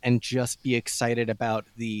flaws and just be excited about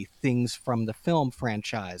the things from the film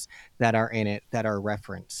franchise that are in it, that are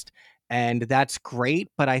referenced. And that's great,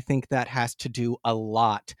 but I think that has to do a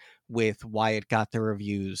lot with why it got the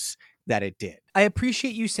reviews that it did. I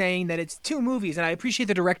appreciate you saying that it's 2 movies, and I appreciate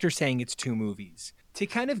the director saying it's 2 movies. To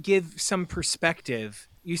kind of give some perspective,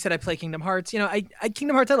 you said I play Kingdom Hearts.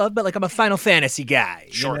 Kingdom Hearts I love, but like I'm a Final Fantasy guy.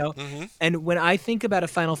 Sure. Mm-hmm. And when I think about a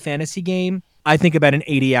Final Fantasy game, I think about an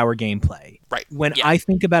 80-hour gameplay. Right. When I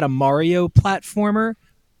think about a Mario platformer,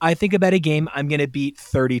 I think about a game I'm going to beat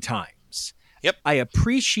 30 times. Yep. I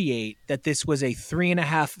appreciate that this was a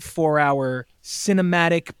 3.5, 4 hour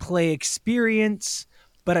cinematic play experience,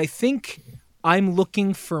 but I think I'm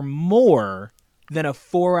looking for more than a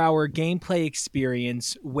 4-hour gameplay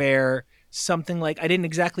experience where something like, I didn't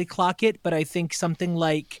exactly clock it, but I think something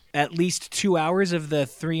like at least 2 hours of the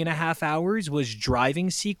 3.5 hours was driving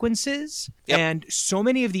sequences. Yep. And so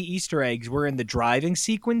many of the Easter eggs were in the driving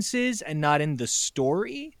sequences and not in the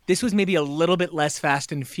story. This was maybe a little bit less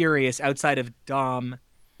Fast and Furious outside of Dom,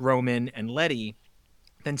 Roman, and Letty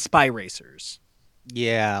than Spy Racers.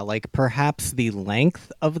 Yeah, like perhaps the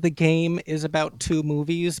length of the game is about 2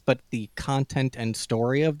 movies, but the content and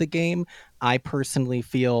story of the game, I personally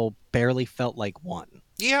feel barely felt like 1.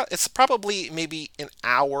 Yeah, it's probably maybe an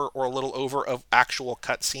hour or a little over of actual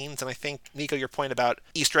cutscenes. And I think, Nico, your point about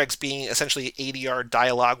Easter eggs being essentially 80-yard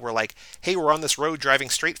dialogue where like, hey, we're on this road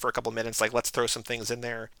driving straight for a couple minutes, like let's throw some things in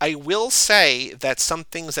there. I will say that some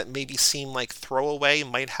things that maybe seem like throwaway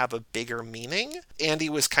might have a bigger meaning. Andy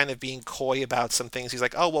was kind of being coy about some things. He's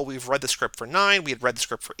like, oh, well, we've read the script for 9. We had read the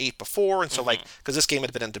script for 8 before. And so like, because this game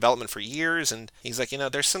had been in development for years. And he's like,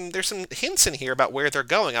 there's some hints in here about where they're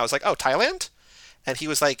going. I was like, oh, Thailand? And he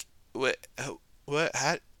was like, what, what?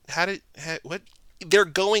 They're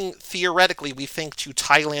going, theoretically, we think, to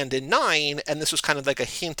Thailand in 9, and this was kind of like a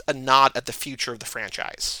hint, a nod at the future of the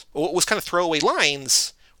franchise. What was kind of throwaway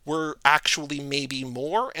lines were actually maybe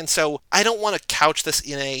more, and so I don't want to couch this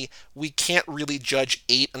in we can't really judge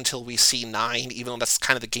 8 until we see 9, even though that's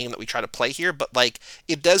kind of the game that we try to play here, but like,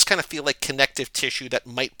 it does kind of feel like connective tissue that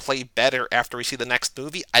might play better after we see the next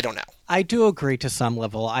movie. I don't know. I do agree to some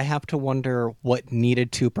level. I have to wonder what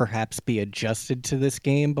needed to perhaps be adjusted to this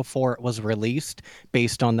game before it was released,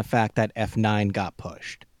 based on the fact that F9 got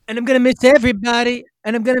pushed. And I'm going to miss everybody.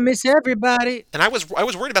 And I was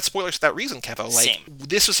worried about spoilers for that reason, Kevo. Like, Same.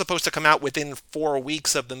 This was supposed to come out within 4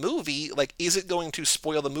 weeks of the movie. Like, is it going to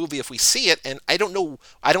spoil the movie if we see it? And I don't know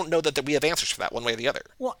that we have answers for that one way or the other.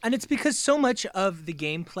 Well, and it's because so much of the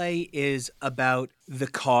gameplay is about the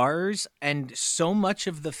cars, and so much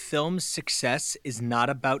of the film's success is not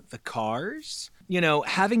about the cars.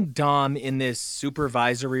 Having Dom in this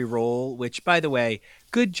supervisory role, which, by the way,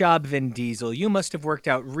 good job, Vin Diesel. You must have worked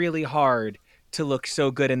out really hard to look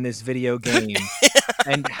so good in this video game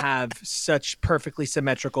and have such perfectly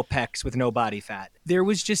symmetrical pecs with no body fat. There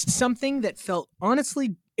was just something that felt,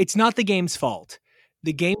 honestly, it's not the game's fault.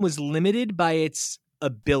 The game was limited by its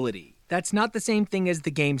ability. That's not the same thing as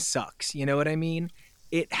the game sucks. You know what I mean?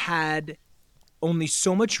 It had only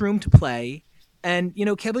so much room to play. And,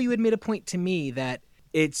 Kevo, you had made a point to me that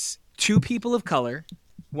it's two people of color,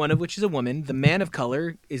 one of which is a woman. The man of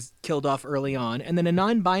color is killed off early on. And then a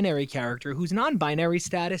non-binary character whose non-binary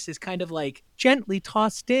status is kind of like gently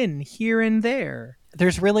tossed in here and there.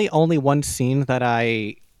 There's really only one scene that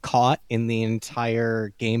I caught in the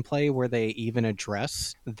entire gameplay where they even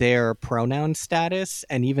address their pronoun status,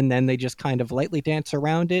 and even then they just kind of lightly dance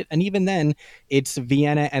around it. And even then, it's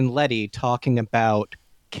Vienna and Letty talking about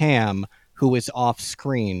Cam, who is off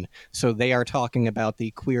screen. So they are talking about the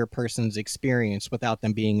queer person's experience without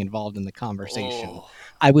them being involved in the conversation. Oh.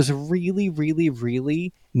 I was really, really,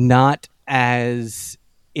 really not as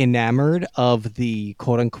enamored of the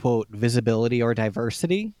quote-unquote visibility or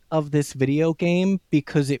diversity of this video game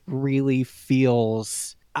because it really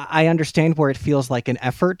feels... I understand where it feels like an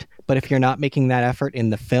effort, but if you're not making that effort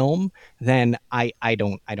in the film, then I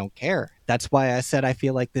don't care. That's why I said I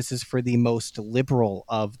feel like this is for the most liberal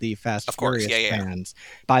of the Fast and Furious fans.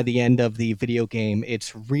 By the end of the video game,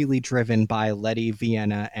 it's really driven by Letty,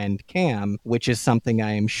 Vienna, and Cam, which is something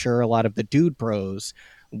I am sure a lot of the dude bros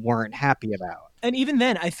weren't happy about. And even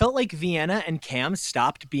then, I felt like Vienna and Cam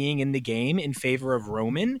stopped being in the game in favor of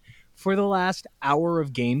Roman for the last hour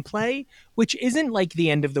of gameplay, which isn't like the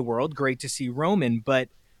end of the world. Great to see Roman, but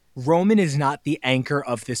Roman is not the anchor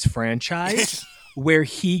of this franchise where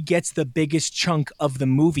he gets the biggest chunk of the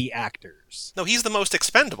movie actors. No, he's the most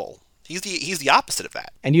expendable. He's the opposite of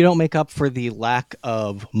that. And you don't make up for the lack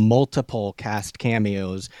of multiple cast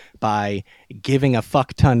cameos by giving a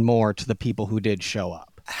fuck ton more to the people who did show up.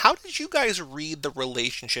 How did you guys read the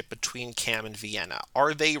relationship between Cam and Vienna?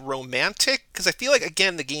 Are they romantic? Because I feel like,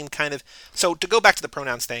 again, the game kind of... So, to go back to the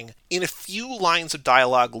pronouns thing, in a few lines of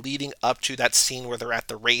dialogue leading up to that scene where they're at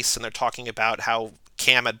the race and they're talking about how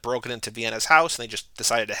Cam had broken into Vienna's house and they just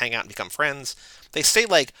decided to hang out and become friends, they say,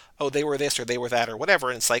 like, oh, they were this or they were that or whatever,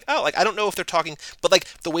 and it's like, oh, like, I don't know if they're talking... But, like,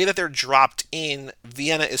 the way that they're dropped in,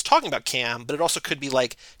 Vienna is talking about Cam, but it also could be,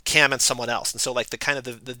 like, Cam and someone else. And so, like, the kind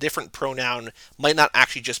of the different pronoun might not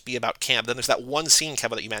actually just be about Cam. Then there's that one scene,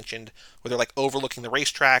 Kevin, that you mentioned, where they're, like, overlooking the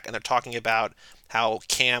racetrack, and they're talking about how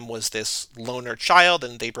Cam was this loner child,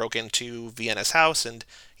 and they broke into Vienna's house, and,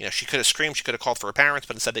 she could have screamed, she could have called for her parents,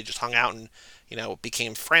 but instead they just hung out and,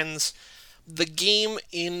 became friends. The game,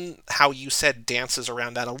 in how you said, dances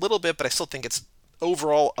around that a little bit, but I still think it's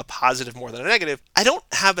overall a positive more than a negative. I don't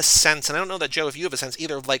have a sense, and I don't know that, Joe, if you have a sense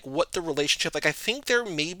either, of like what the relationship, like I think they're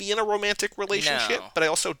maybe in a romantic relationship, but I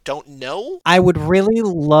also don't know. I would really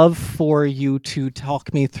love for you to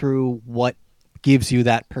talk me through what gives you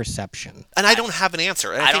that perception. And I don't have an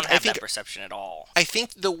answer. I don't have that perception at all. I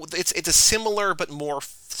think it's a similar but more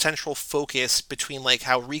central focus between like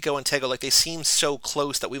how Rico and Tego, like they seem so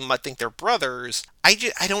close that we might think they're brothers. I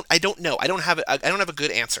don't know. I don't have a good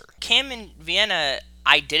answer. Cam and Vienna,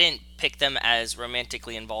 I didn't pick them as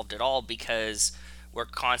romantically involved at all because we're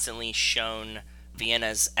constantly shown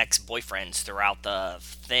Vienna's ex-boyfriends throughout the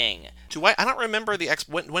thing. I don't remember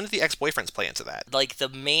when did the ex-boyfriends play into that? Like the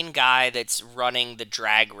main guy that's running the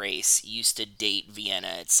drag race used to date Vienna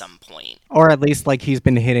at some point. Or at least like he's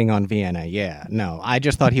been hitting on Vienna. Yeah. No, I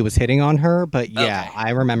just thought he was hitting on her, but yeah, okay. I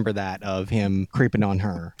remember that of him creeping on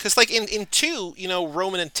her. Cuz like in 2,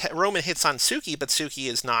 Roman hits on Suki, but Suki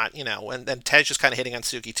is not, and Ted's just kind of hitting on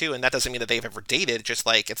Suki too, and that doesn't mean that they've ever dated, just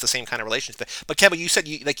like it's the same kind of relationship. But Kevin, you said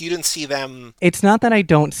you didn't see them. It's not that I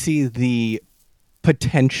don't see the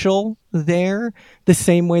potential there the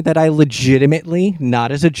same way that I legitimately,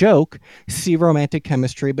 not as a joke, see romantic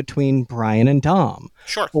chemistry between Brian and Dom.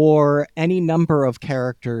 Sure. Or any number of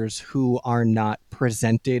characters who are not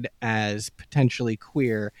presented as potentially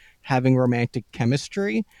queer having romantic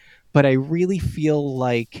chemistry. But I really feel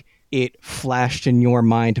like it flashed in your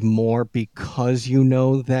mind more because you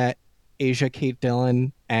know that Asia Kate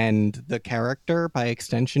Dillon and the character, by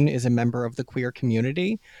extension, is a member of the queer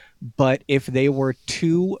community. But if they were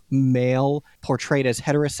two male portrayed as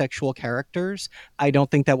heterosexual characters, I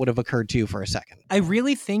don't think that would have occurred to you for a second. I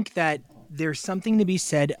really think that there's something to be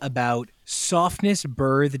said about softness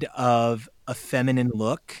birthed of a feminine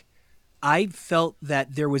look. I felt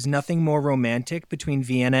that there was nothing more romantic between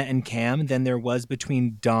Vienna and Cam than there was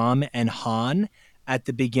between Dom and Han at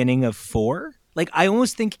the beginning of 4. Like, I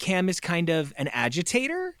almost think Cam is kind of an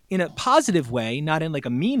agitator in a positive way, not in like a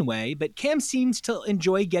mean way, but Cam seems to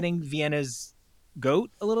enjoy getting Vienna's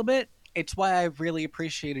goat a little bit. It's why I really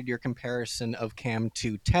appreciated your comparison of Cam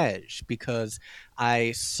to Tej, because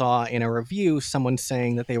I saw in a review someone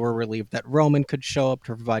saying that they were relieved that Roman could show up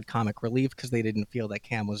to provide comic relief because they didn't feel that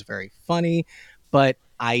Cam was very funny. But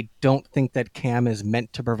I don't think that Cam is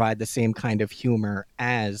meant to provide the same kind of humor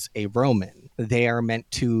as a Roman. They are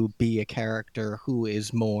meant to be a character who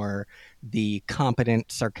is more the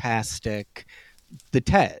competent, sarcastic, the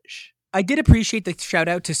Tej. I did appreciate the shout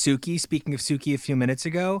out to Suki, speaking of Suki a few minutes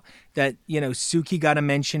ago, that, Suki got a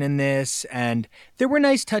mention in this, and there were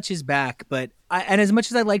nice touches back, and as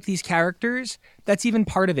much as I liked these characters, that's even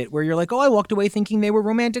part of it, where you're like, oh, I walked away thinking they were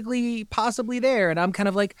romantically possibly there, and I'm kind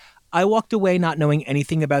of like, I walked away not knowing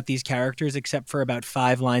anything about these characters except for about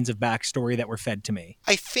 5 lines of backstory that were fed to me.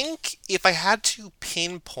 I think if I had to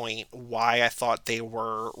pinpoint why I thought they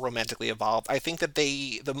were romantically involved, I think that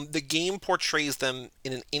the game portrays them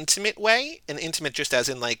in an intimate way, and intimate just as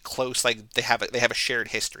in like close, like they have a shared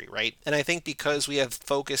history, right? And I think because we have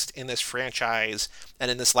focused in this franchise and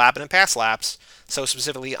in this lap and in past laps, so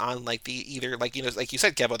specifically on like the either like like you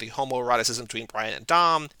said, Kevo, the homoeroticism between Brian and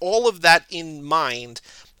Dom, all of that in mind.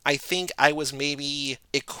 I think I was maybe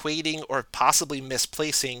equating or possibly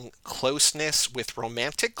misplacing closeness with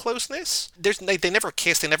romantic closeness. There's they never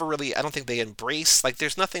kiss, they never really, I don't think they embrace. Like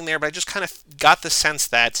there's nothing there, but I just kind of got the sense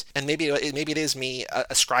that, and maybe it is me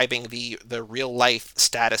ascribing the real life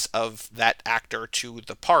status of that actor to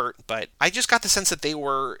the part, but I just got the sense that they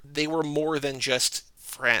were more than just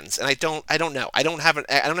friends, and I don't know. I don't have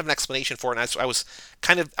an explanation for it.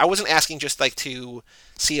 And I wasn't asking just like to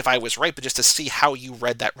see if I was right, but just to see how you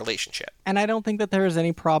read that relationship. And I don't think that there is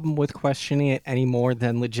any problem with questioning it any more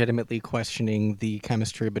than legitimately questioning the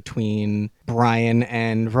chemistry between Brian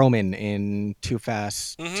and Roman in Too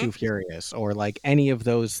Fast, Too Furious, or like any of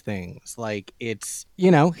those things. Like it's,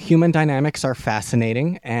 human dynamics are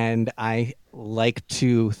fascinating, and I like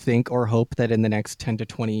to think or hope that in the next 10 to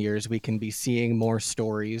 20 years we can be seeing more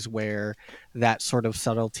stories where that sort of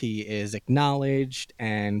subtlety is acknowledged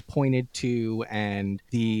and pointed to, and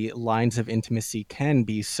the lines of intimacy can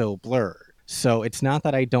be so blurred. So it's not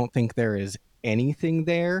that I don't think there is anything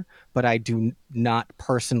there, but I do not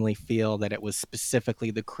personally feel that it was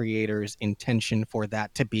specifically the creator's intention for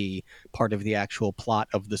that to be part of the actual plot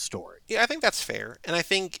of the story. Yeah, I think that's fair. And I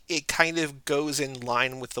think it kind of goes in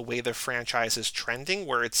line with the way the franchise is trending,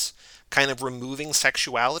 where it's kind of removing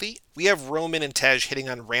sexuality. We have Roman and Tej hitting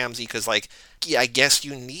on Ramsey because, like, yeah, I guess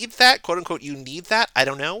you need that, quote unquote, you need that. I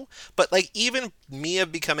don't know. But, like, even Mia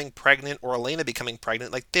becoming pregnant or Elena becoming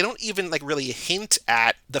pregnant, like, they don't even, like, really hint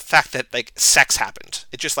at the fact that, like, sex happened.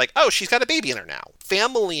 It's just like, oh, she's got a baby in her now.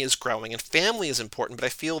 Family is growing and family is important, but I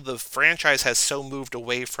feel the franchise has so moved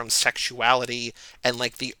away from sexuality and,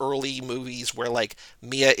 like, the early movies where, like,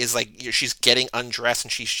 Mia is, like, she's getting undressed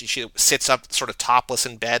and she sits up sort of topless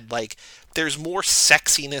in bed, like, there's more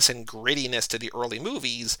sexiness and grittiness to the early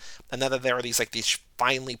movies, and now that there are these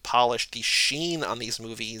finely polished, the sheen on these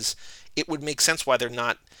movies, it would make sense why they're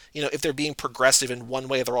not, if they're being progressive in one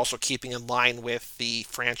way, they're also keeping in line with the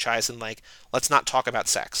franchise and, like, let's not talk about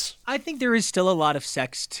sex. I think there is still a lot of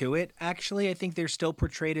sex to it, actually. I think they're still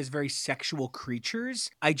portrayed as very sexual creatures.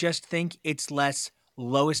 I just think it's less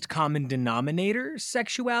lowest common denominator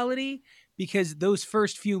sexuality, because those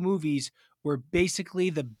first few movies were basically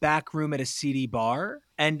the back room at a seedy bar,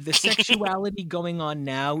 and the sexuality going on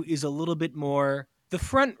now is a little bit more the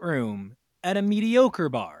front room at a mediocre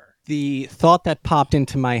bar. The thought that popped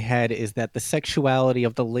into my head is that the sexuality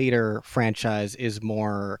of the later franchise is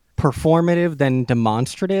more performative than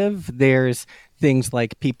demonstrative. There's things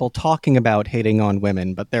like people talking about hitting on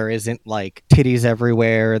women, but there isn't like titties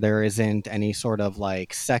everywhere. There isn't any sort of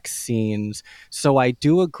like sex scenes. So I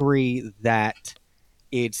do agree that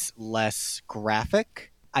it's less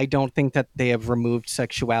graphic. I don't think that they have removed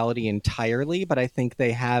sexuality entirely, but I think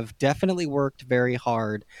they have definitely worked very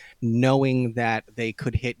hard knowing that they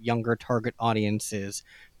could hit younger target audiences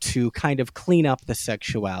to kind of clean up the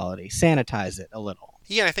sexuality, sanitize it a little.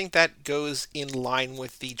 Yeah, I think that goes in line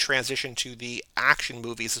with the transition to the action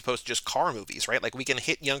movies as opposed to just car movies, right? Like, we can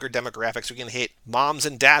hit younger demographics, we can hit moms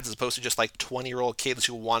and dads as opposed to just like 20-year-old kids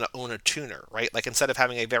who want to own a tuner, right? Like, instead of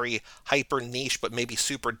having a very hyper niche but maybe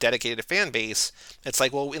super dedicated fan base, it's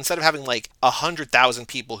like, well, instead of having like 100,000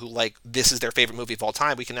 people who like this is their favorite movie of all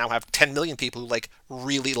time, we can now have 10 million people who like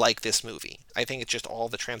really like this movie. I think it's just all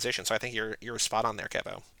the transition. So I think you're spot on there,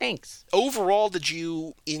 Kevo. Thanks. Overall, did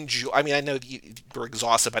you enjoy? I mean, I know you were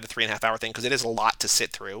exhausted by the 3.5 hour thing because it is a lot to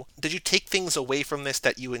sit through. Did you take things away from this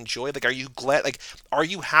that you enjoyed? Like, are you glad? Like, are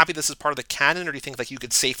you happy this is part of the canon, or do you think like you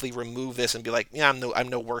could safely remove this and be like, yeah, I'm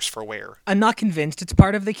no worse for wear? I'm not convinced it's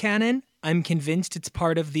part of the canon. I'm convinced it's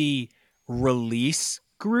part of the release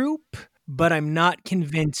group, but I'm not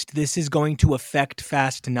convinced this is going to affect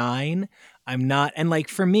Fast 9. I'm not. And like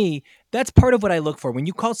for me, that's part of what I look for. When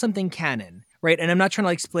you call something canon, right? And I'm not trying to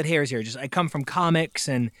like split hairs here. Just I come from comics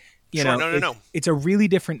and, you know, no. It's a really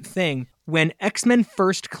different thing. When X-Men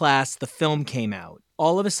First Class, the film came out,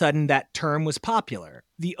 all of a sudden that term was popular.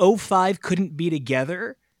 The 05 couldn't be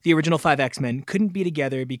together. The original 5 X-Men couldn't be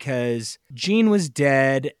together because Jean was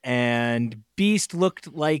dead and Beast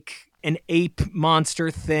looked like an ape monster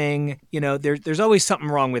thing. You know, there's always something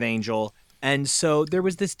wrong with Angel. And so there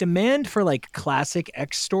was this demand for like classic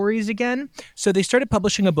X stories again. So they started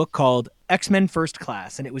publishing a book called X-Men First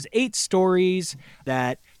Class. And it was 8 stories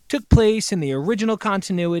that took place in the original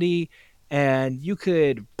continuity. And you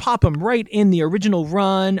could pop them right in the original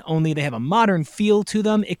run, only they have a modern feel to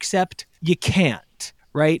them, except you can't,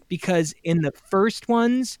 right? Because in the first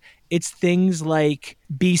ones, it's things like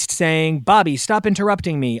Beast saying, Bobby, stop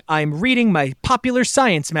interrupting me. I'm reading my popular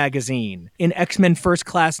science magazine. In X-Men First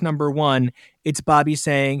Class #1, it's Bobby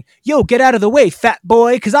saying, yo, get out of the way, fat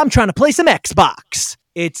boy, because I'm trying to play some Xbox.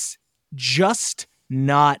 It's just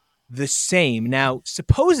not the same. Now,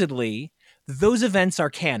 supposedly, those events are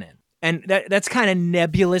canon. And that's kind of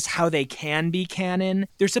nebulous how they can be canon.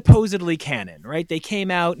 They're supposedly canon, right? They came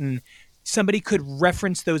out and somebody could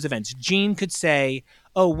reference those events. Jean could say,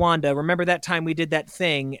 oh, Wanda, remember that time we did that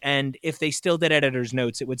thing? And if they still did editor's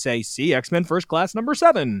notes, it would say, see X-Men First Class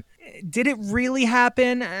 #7. Did it really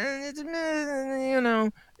happen? You know,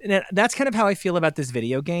 that's kind of how I feel about this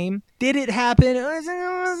video game. Did it happen?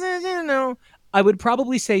 You know, I would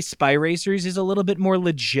probably say Spy Racers is a little bit more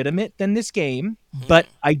legitimate than this game, but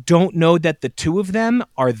I don't know that the two of them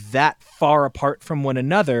are that far apart from one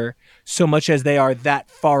another so much as they are that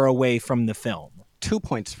far away from the film. 2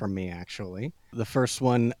 points from me, actually. The first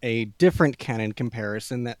one, a different canon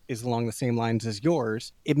comparison that is along the same lines as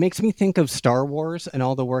yours. It makes me think of Star Wars and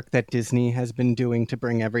all the work that Disney has been doing to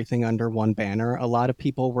bring everything under one banner. A lot of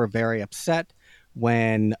people were very upset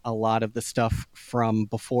when a lot of the stuff from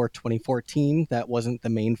before 2014 that wasn't the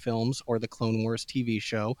main films or the Clone Wars TV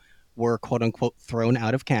show were quote-unquote thrown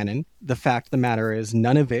out of canon. The fact of the matter is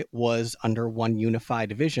none of it was under one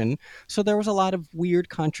unified vision, so there was a lot of weird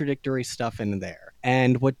contradictory stuff in there.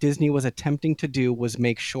 And what Disney was attempting to do was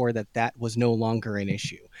make sure that that was no longer an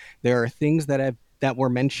issue. There are things that were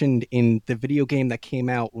mentioned in the video game that came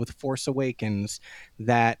out with Force Awakens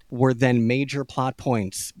that were then major plot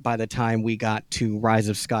points by the time we got to Rise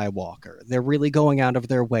of Skywalker. They're really going out of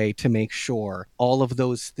their way to make sure all of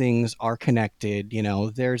those things are connected. You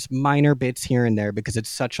know, there's minor bits here and there because it's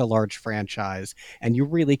such a large franchise and you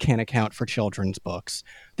really can't account for children's books.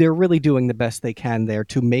 They're really doing the best they can there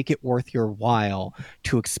to make it worth your while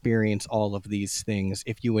to experience all of these things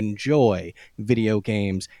if you enjoy video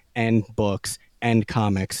games and books and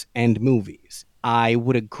comics and movies. I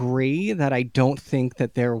would agree that I don't think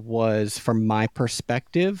that there was, from my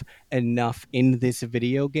perspective, enough in this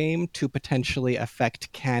video game to potentially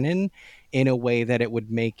affect canon in a way that it would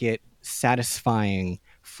make it satisfying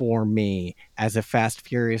for me as a Fast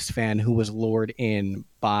Furious fan who was lured in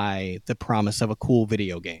by the promise of a cool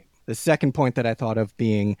video game. The second point that I thought of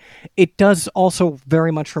being, it does also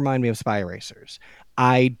very much remind me of Spy Racers.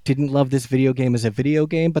 I didn't love this video game as a video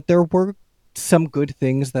game, but there were some good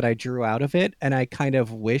things that I drew out of it, and I kind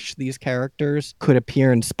of wish these characters could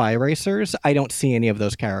appear in Spy Racers. I don't see any of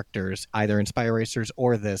those characters, either in Spy Racers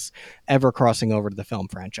or this, ever crossing over to the film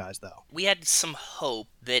franchise, though. We had some hope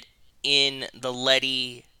that in the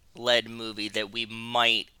Letty-led movie that we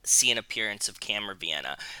might see an appearance of Cameron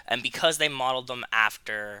Vienna, and because they modeled them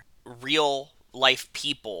after real-life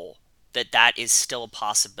people, that is still a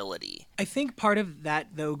possibility. I think part of that,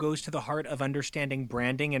 though, goes to the heart of understanding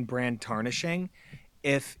branding and brand tarnishing.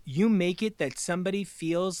 If you make it that somebody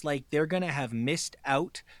feels like they're going to have missed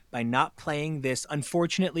out by not playing this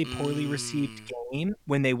unfortunately poorly received game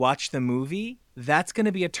when they watch the movie, that's going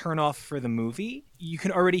to be a turnoff for the movie. You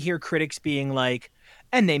can already hear critics being like,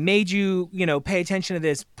 and they made you, pay attention to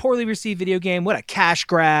this poorly received video game. What a cash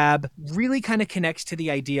grab. Really kind of connects to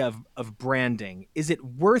the idea of branding. Is it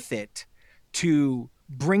worth it to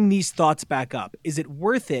bring these thoughts back up? Is it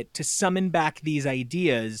worth it to summon back these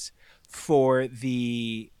ideas for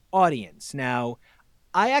the audience? Now,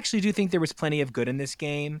 I actually do think there was plenty of good in this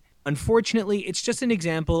game. Unfortunately, it's just an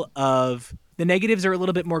example of the negatives are a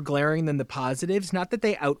little bit more glaring than the positives. Not that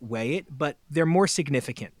they outweigh it, but they're more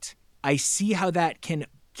significant. I see how that can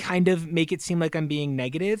kind of make it seem like I'm being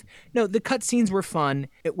negative. No, the cutscenes were fun.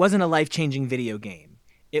 It wasn't a life-changing video game.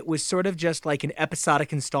 It was sort of just like an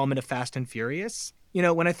episodic installment of Fast and Furious.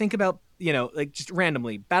 When I think about, just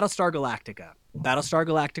randomly, Battlestar Galactica. Battlestar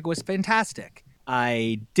Galactica was fantastic.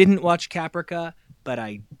 I didn't watch Caprica, but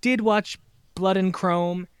I did watch Blood and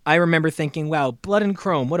Chrome. I remember thinking, wow, Blood and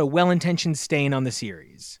Chrome, what a well-intentioned stain on the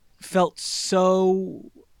series. Felt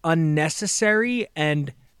so unnecessary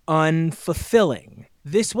and unfulfilling.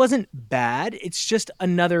 This wasn't bad, it's just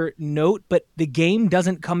another note, but the game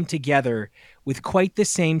doesn't come together with quite the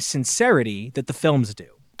same sincerity that the films do.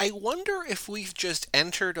 I wonder if we've just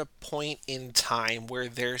entered a point in time where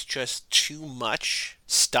there's just too much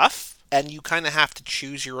stuff and you kind of have to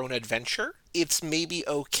choose your own adventure. It's maybe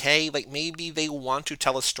okay, like maybe they want to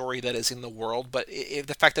tell a story that is in the world, but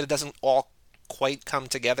the fact that it doesn't all quite come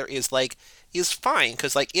together is fine,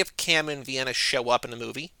 because like if Cam and Vienna show up in a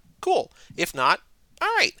movie, cool. If not, all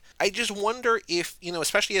right. I just wonder if,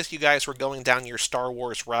 especially as you guys were going down your Star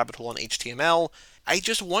Wars rabbit hole in HTML, I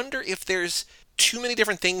just wonder if there's too many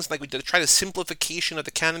different things, like we did try the simplification of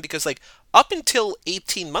the canon, because like up until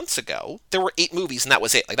 18 months ago, there were 8 movies and that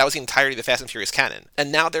was it. Like that was the entirety of the Fast and Furious canon.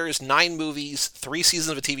 And now there's 9 movies, 3 seasons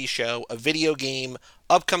of a TV show, a video game,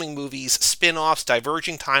 upcoming movies, spin-offs,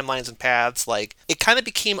 diverging timelines and paths. Like it kind of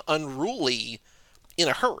became unruly in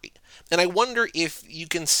a hurry. And I wonder if you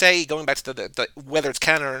can say, going back to the whether it's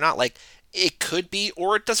canon or not, like it could be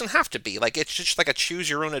or it doesn't have to be. Like it's just like a choose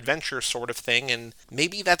your own adventure sort of thing, and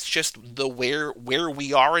maybe that's just the where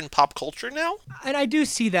we are in pop culture now. And I do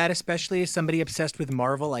see that, especially as somebody obsessed with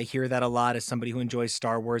Marvel. I hear that a lot. As somebody who enjoys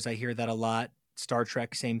Star Wars, I hear that a lot. Star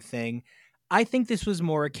Trek, same thing. I think this was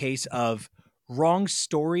more a case of wrong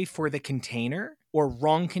story for the container or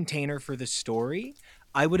wrong container for the story.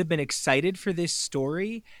 I would have been excited for this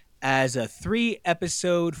story as a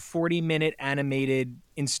 3-episode, 40-minute animated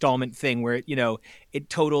installment thing where, it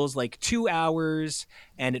totals like 2 hours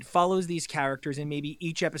and it follows these characters and maybe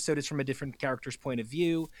each episode is from a different character's point of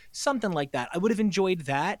view, something like that. I would have enjoyed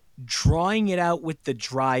that. Drawing it out with the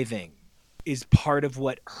driving is part of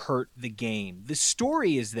what hurt the game. The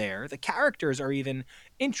story is there. The characters are even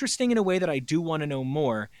interesting in a way that I do want to know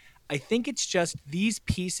more. I think it's just these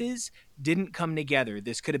pieces didn't come together.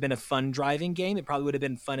 This could have been a fun driving game. It probably would have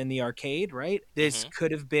been fun in the arcade, right? This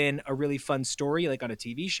could have been a really fun story, like on a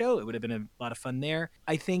TV show. It would have been a lot of fun there.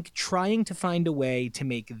 I think trying to find a way to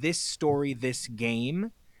make this story this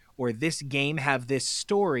game, or this game have this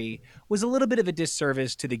story, was a little bit of a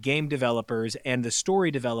disservice to the game developers and the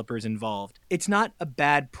story developers involved. It's not a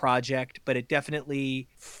bad project, but it definitely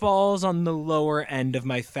falls on the lower end of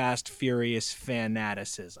my Fast Furious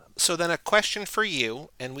fanaticism. So then a question for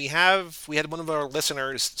you, and we had one of our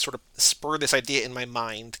listeners sort of spur this idea in my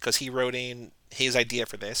mind because he wrote in his idea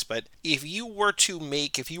for this, but if you were to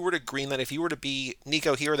greenlight, if you were to be,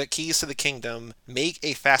 Nico, here are the keys to the kingdom, make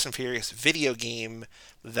a Fast and Furious video game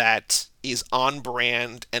that is on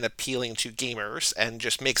brand and appealing to gamers and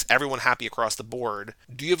just makes everyone happy across the board,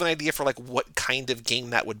 do you have an idea for like what kind of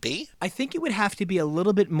game that would be? I think it would have to be a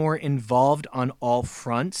little bit more involved on all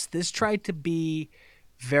fronts. This tried to be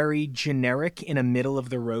very generic in a middle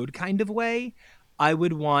of the road kind of way. I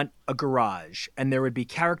would want a garage, and there would be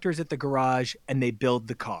characters at the garage, and they build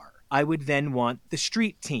the car. I would then want the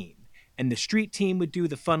street team, and the street team would do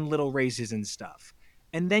the fun little races and stuff.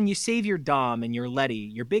 And then you save your Dom and your Letty,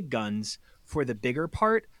 your big guns, for the bigger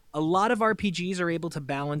part. A lot of RPGs are able to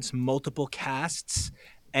balance multiple casts,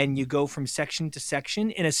 and you go from section to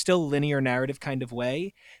section in a still linear narrative kind of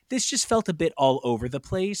way. This just felt a bit all over the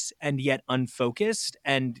place and yet unfocused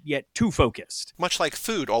and yet too focused. Much like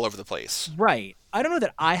food all over the place. Right. I don't know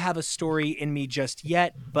that I have a story in me just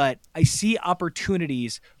yet, but I see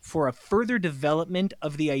opportunities for a further development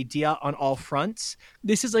of the idea on all fronts.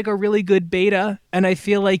 This is like a really good beta, and I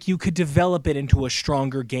feel like you could develop it into a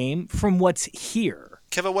stronger game from what's here.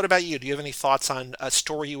 Kevin, what about you? Do you have any thoughts on a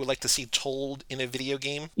story you would like to see told in a video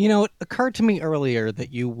game? It occurred to me earlier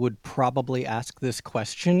that you would probably ask this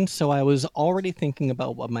question, so I was already thinking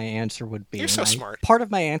about what my answer would be. You're so smart. Part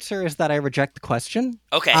of my answer is that I reject the question.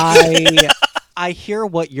 Okay. I hear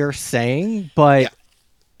what you're saying, but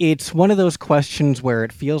It's one of those questions where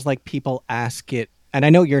it feels like people ask it, and I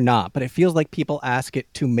know you're not, but it feels like people ask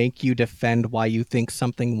it to make you defend why you think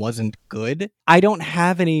something wasn't good. I don't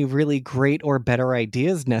have any really great or better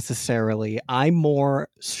ideas necessarily. I more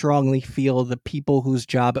strongly feel the people whose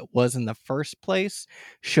job it was in the first place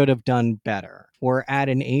should have done better. We're at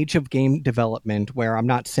an age of game development where I'm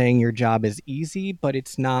not saying your job is easy, but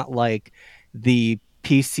it's not like the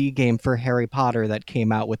PC game for Harry Potter that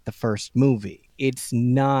came out with the first movie. It's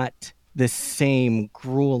not the same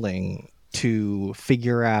grueling to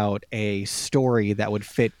figure out a story that would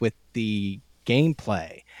fit with the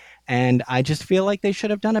gameplay. And I just feel like they should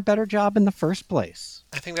have done a better job in the first place.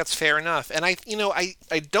 I think that's fair enough. And I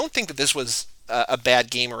don't think that this was a bad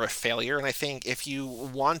game or a failure. And I think if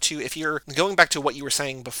you're going back to what you were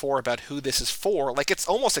saying before about who this is for, like, it's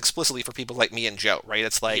almost explicitly for people like me and Joe, right?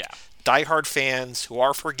 It's like diehard fans who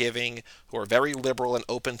are forgiving, who are very liberal and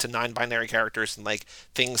open to non-binary characters and like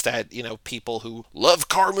things that, you know, people who love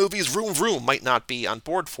car movies, vroom vroom, might not be on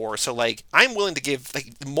board for. So like, I'm willing to give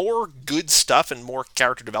like more good stuff and more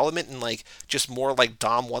character development and like just more like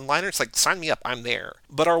Dom one-liners. Like, sign me up, I'm there.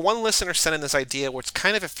 But our one listener sent in this idea where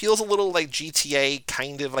it feels a little like GTA,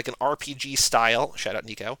 kind of like an RPG style. Shout out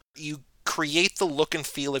Nico. You create the look and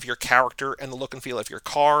feel of your character and the look and feel of your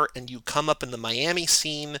car, and you come up in the Miami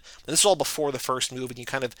scene. And this is all before the first move, and you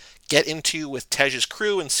kind of get into with Tej's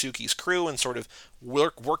crew and Suki's crew and sort of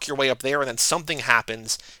work your way up there, and then something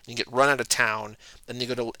happens, and you get run out of town, and you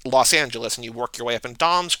go to Los Angeles, and you work your way up in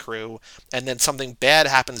Dom's crew, and then something bad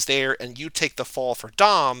happens there, and you take the fall for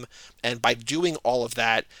Dom, and by doing all of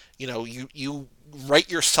that, you know, you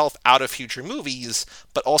write yourself out of future movies,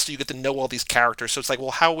 but also you get to know all these characters. So it's like,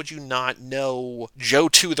 well, how would you not know Joe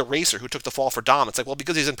 2 the racer who took the fall for Dom? It's like, well,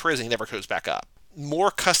 because he's in prison, he never goes back up.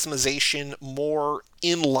 More customization, more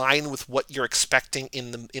in line with what you're expecting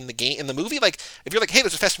in the game, in the movie. Like, if you're like, hey,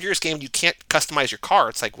 there's a Fast and Furious game and you can't customize your car,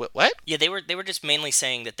 it's like, what? Yeah, they were just mainly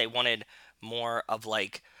saying that they wanted more of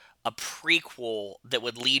like a prequel that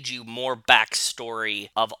would lead you more backstory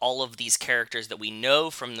of all of these characters that we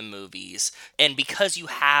know from the movies. And because you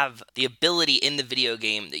have the ability in the video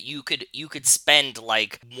game that you could spend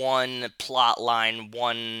like one plot line,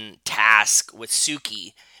 one task with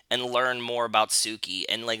Suki and learn more about Suki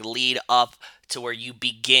and like lead up to where you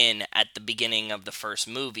begin at the beginning of the first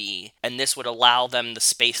movie, and this would allow them the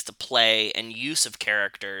space to play and use of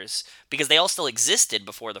characters because they all still existed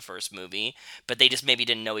before the first movie, but they just maybe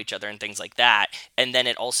didn't know each other and things like that. And then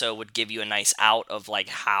it also would give you a nice out of like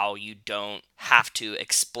how you don't have to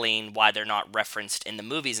explain why they're not referenced in the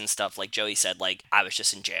movies and stuff. Like Joey said, like, I was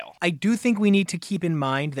just in jail. I do think we need to keep in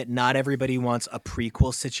mind that not everybody wants a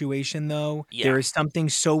prequel situation, though. Yeah. There is something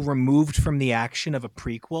so removed from the action of a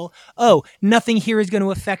prequel. Oh, nothing here is going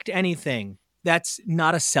to affect anything. That's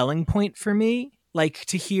not a selling point for me. Like,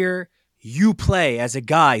 to hear you play as a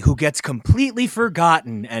guy who gets completely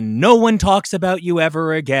forgotten and no one talks about you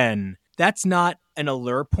ever again. That's not an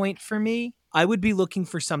allure point for me. I would be looking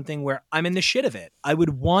for something where I'm in the shit of it. I would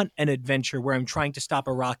want an adventure where I'm trying to stop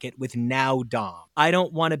a rocket with now Dom. I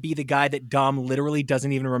don't want to be the guy that Dom literally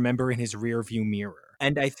doesn't even remember in his rear view mirror.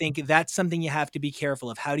 And I think that's something you have to be careful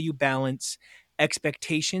of. How do you balance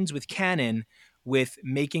expectations with canon with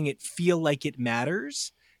making it feel like it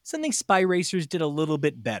matters? Something Spy Racers did a little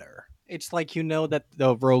bit better. It's like, you know that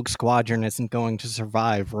the Rogue Squadron isn't going to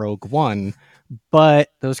survive Rogue One, but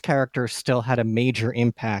those characters still had a major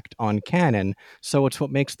impact on canon, so it's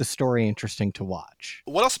what makes the story interesting to watch.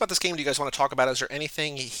 What else about this game do you guys want to talk about? Is there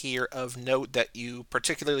anything here of note that you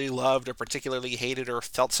particularly loved or particularly hated or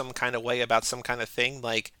felt some kind of way about some kind of thing?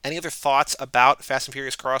 Like, any other thoughts about Fast and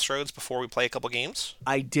Furious Crossroads before we play a couple games?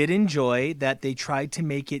 I did enjoy that they tried to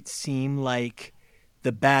make it seem like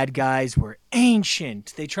the bad guys were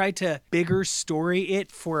ancient. They tried to bigger story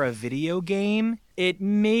it for a video game. It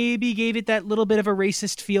maybe gave it that little bit of a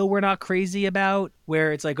racist feel we're not crazy about,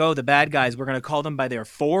 where it's like, oh, the bad guys, we're going to call them by their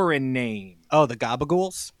foreign name. Oh, the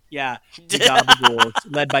Gabagools? Yeah, the Gabagools,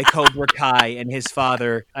 led by Cobra Kai and his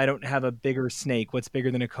father. I don't have a bigger snake. What's bigger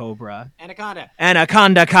than a cobra? Anaconda.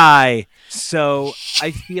 Anaconda Kai. So I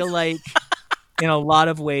feel like in a lot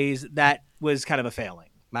of ways that was kind of a failing.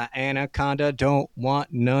 My anaconda don't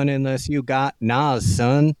want none unless you got Nas,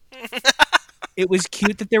 son. It was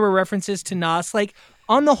cute that there were references to Nas. Like,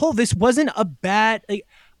 on the whole, this wasn't a bad... Like,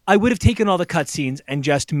 I would have taken all the cutscenes and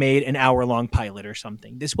just made an hour-long pilot or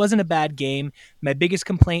something. This wasn't a bad game. My biggest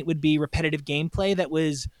complaint would be repetitive gameplay that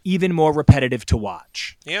was even more repetitive to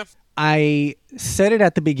watch. Yeah. I said it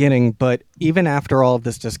at the beginning, but even after all of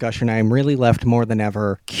this discussion, I'm really left more than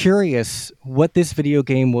ever curious what this video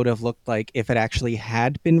game would have looked like if it actually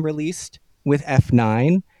had been released with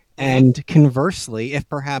F9, and conversely, if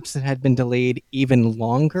perhaps it had been delayed even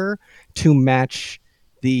longer to match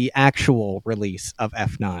the actual release of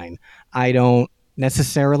F9. I don't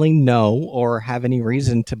necessarily know or have any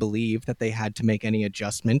reason to believe that they had to make any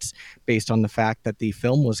adjustments based on the fact that the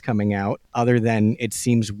film was coming out, other than it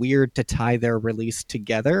seems weird to tie their release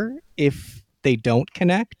together if they don't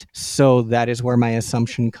connect. So that is where my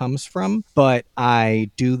assumption comes from. But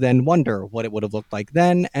I do then wonder what it would have looked like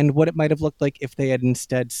then and what it might have looked like if they had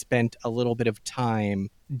instead spent a little bit of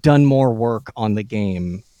time, done more work on the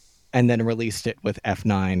game and then released it with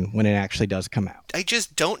F9 when it actually does come out. I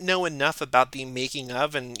just don't know enough about the making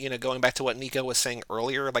of, and going back to what Nico was saying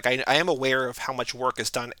earlier, like I am aware of how much work is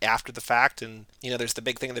done after the fact, and there's the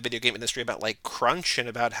big thing in the video game industry about like crunch and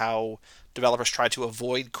about how developers try to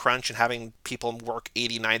avoid crunch and having people work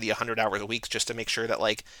 80, 90, 100 hours a week just to make sure that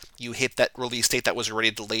like you hit that release date that was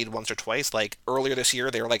already delayed once or twice. Like earlier this year,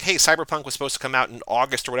 they were like, hey, Cyberpunk was supposed to come out in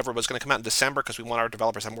August or whatever, but it was going to come out in December because we want our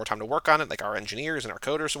developers to have more time to work on it, like our engineers and our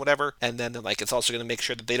coders and whatever. And then they're like, it's also going to make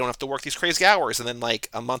sure that they don't have to work these crazy hours. And then like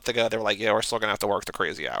a month ago, they were like, yeah, we're still going to have to work the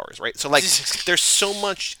crazy hours, right? So like there's so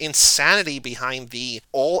much insanity behind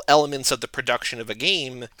all elements of the production of a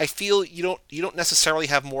game. I feel you don't necessarily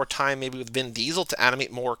have more time maybe with Vin Diesel to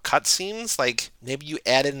animate more cutscenes. Like maybe you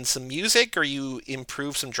add in some music, or you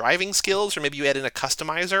improve some driving skills, or maybe you add in a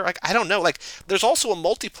customizer. Like I don't know. Like there's also a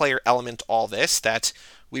multiplayer element to all this that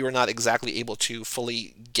we were not exactly able to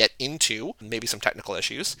fully get into, maybe some technical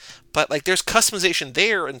issues, but like there's customization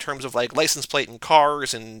there in terms of like license plate and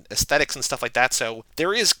cars and aesthetics and stuff like that. So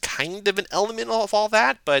there is kind of an element of all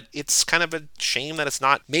that, but it's kind of a shame that it's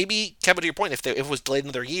not. Maybe, Kevin, to your point, if it was delayed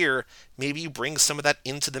another year, maybe you bring some of that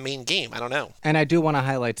into the main game. I don't know. And I do want to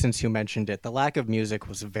highlight, since you mentioned it, the lack of music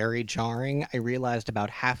was very jarring. I realized about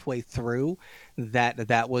halfway through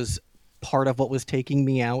that was part of what was taking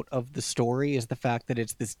me out of the story, is the fact that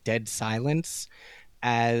it's this dead silence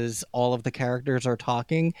as all of the characters are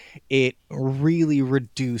talking. It really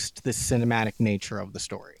reduced the cinematic nature of the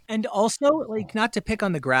story. And also, like, not to pick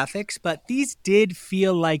on the graphics, but these did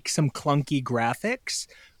feel like some clunky graphics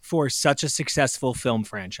for such a successful film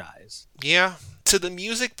franchise. Yeah. To the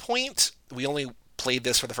music point, we only played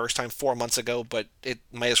this for the first time 4 months ago, but it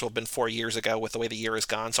might as well have been 4 years ago with the way the year has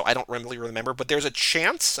gone, so I don't really remember. But there's a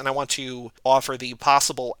chance, and I want to offer the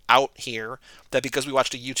possible out here, that because we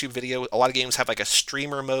watched a YouTube video, a lot of games have like a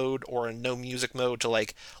streamer mode or a no music mode to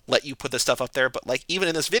like let you put this stuff up there. But like even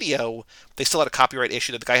in this video, they still had a copyright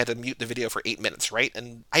issue that the guy had to mute the video for 8 minutes, right?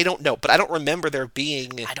 And I don't know, but I don't remember there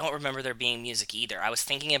being music either. I was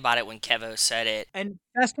thinking about it when Kevo said it. And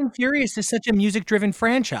Fast and Furious is such a music-driven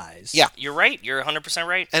franchise. Yeah, you're right. You're 100%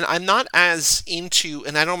 right. And I'm not as into,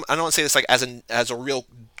 and I don't want to say this like as a real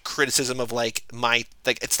criticism of like my,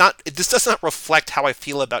 like, this does not reflect how I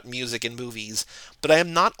feel about music in movies, but I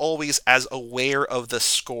am not always as aware of the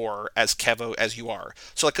score as Kevo as you are.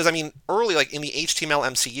 So like, because I mean early, like in the HTML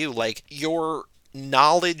MCU, like your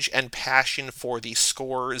knowledge and passion for the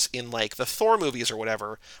scores in like the Thor movies or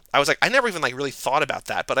whatever, I was like, I never even like really thought about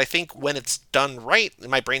that. But I think when it's done right,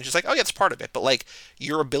 my brain's just like, oh yeah, it's part of it. But like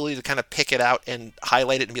your ability to kind of pick it out and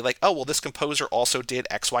highlight it and be like, oh well, this composer also did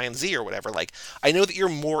X, Y, and Z or whatever. Like I know that you're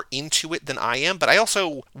more into it than I am, but I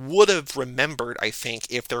also would have remembered, I think,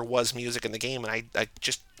 if there was music in the game, and I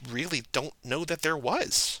just really don't know that there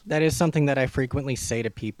was. That is something that I frequently say to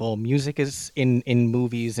people. Music is in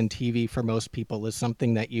movies and TV for most people is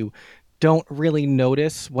something that you don't really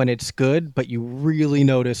notice when it's good, but you really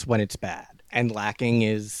notice when it's bad. And lacking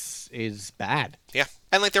is bad. Yeah.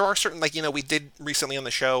 And like there are certain, like, we did recently on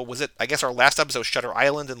the show, was it, I guess our last episode was Shutter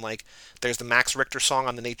Island, and like there's the Max Richter song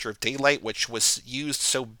on The Nature of Daylight, which was used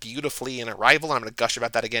so beautifully in Arrival, and I'm going to gush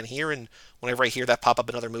about that again here, and whenever I hear that pop up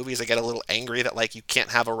in other movies, I get a little angry that like you can't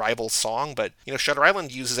have a rival song, but Shutter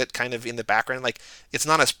Island uses it kind of in the background. Like it's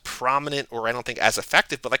not as prominent, or I don't think as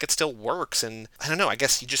effective, but like it still works, and I don't know, I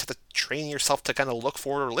guess you just have to train yourself to kind of look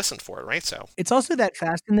for it or listen for it, right? So it's also that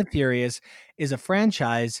Fast and the Furious is a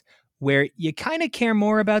franchise where you kind of care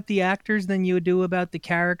more about the actors than you do about the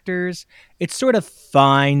characters. It's sort of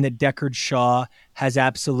fine that Deckard Shaw has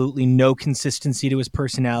absolutely no consistency to his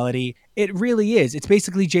personality. It really is. It's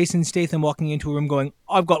basically Jason Statham walking into a room going,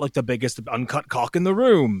 I've got like the biggest uncut cock in the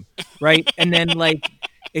room, right? And then like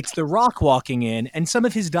it's The Rock walking in, and some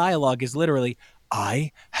of his dialogue is literally,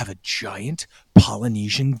 I have a giant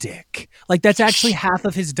Polynesian dick. Like that's actually half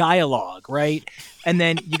of his dialogue, right? And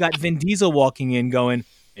then you got Vin Diesel walking in going,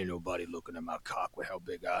 ain't nobody looking at my cock with how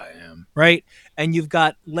big I am, right? And you've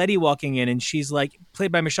got Letty walking in, and she's like, played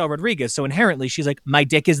by Michelle Rodriguez, so inherently she's like, my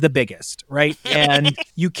dick is the biggest, right? And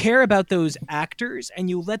you care about those actors, and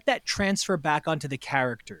you let that transfer back onto the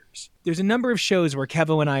characters. There's a number of shows where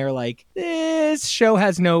Kevo and I are like, this show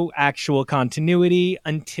has no actual continuity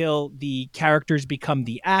until the characters become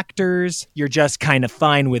the actors. You're just kind of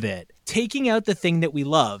fine with it. Taking out the thing that we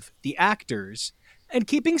love, the actors, and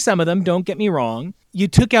keeping some of them, don't get me wrong, you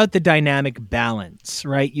took out the dynamic balance,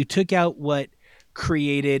 right? You took out what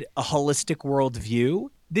created a holistic worldview.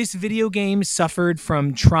 This video game suffered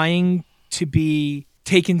from trying to be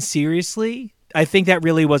taken seriously. I think that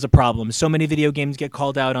really was a problem. So many video games get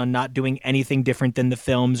called out on not doing anything different than the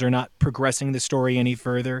films or not progressing the story any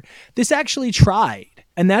further. This actually tried.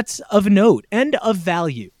 And that's of note and of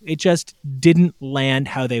value. It just didn't land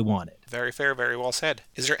how they wanted. Very fair, very well said.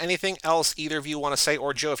 Is there anything else either of you want to say,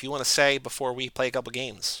 or Joe, if you want to say before we play a couple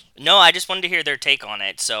games? No, I just wanted to hear their take on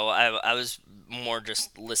it. So I was more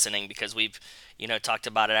just listening because we've, talked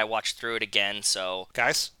about it. I watched through it again, so...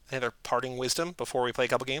 Guys, any other parting wisdom before we play a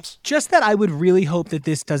couple games? Just that I would really hope that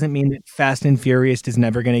this doesn't mean that Fast and Furious is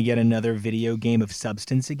never going to get another video game of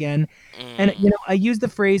substance again. And, I use the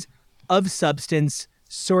phrase of substance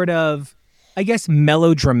sort of, I guess,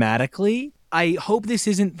 melodramatically. I hope this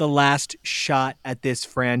isn't the last shot at this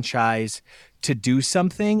franchise to do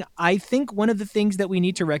something. I think one of the things that we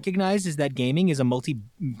need to recognize is that gaming is a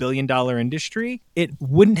multi-billion-dollar industry. It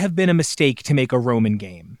wouldn't have been a mistake to make a Roman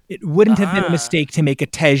game. It wouldn't have been a mistake to make a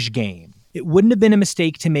Tej game. It wouldn't have been a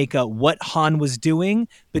mistake to make a What Han Was Doing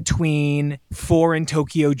Between 4 and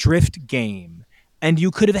Tokyo Drift game. And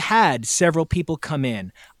you could have had several people come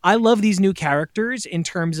in. I love these new characters in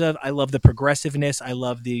terms of, I love the progressiveness. I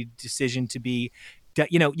love the decision to be,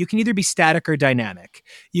 you can either be static or dynamic.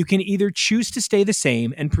 You can either choose to stay the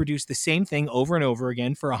same and produce the same thing over and over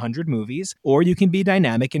again for 100 movies, or you can be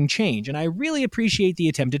dynamic and change. And I really appreciate the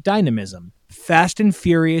attempt at dynamism. Fast and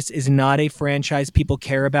Furious is not a franchise people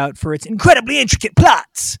care about for its incredibly intricate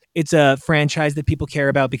plots. It's a franchise that people care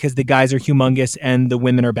about because the guys are humongous and the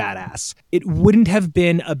women are badass. It wouldn't have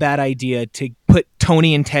been a bad idea to put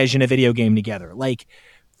Tony and Tej in a video game together.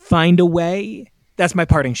 Find a way. That's my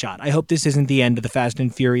parting shot. I hope this isn't the end of the Fast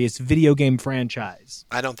and Furious video game franchise.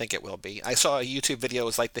 I don't think it will be. I saw a YouTube video. It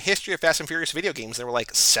was like the history of Fast and Furious video games. There were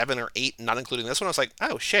like 7 or 8, not including this one. I was like,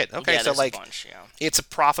 oh shit. Okay, yeah, so like, a bunch, yeah. It's a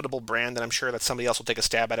profitable brand, and I'm sure that somebody else will take a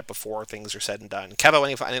stab at it before things are said and done. Kevo,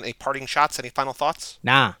 any parting shots? Any final thoughts?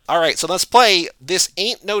 Nah. All right, so let's play This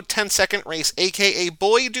Ain't No 10-Second Race, aka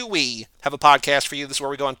Boy Do We Have a Podcast for You. This is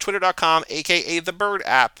where we go on twitter.com, aka the Bird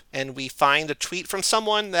app, and we find a tweet from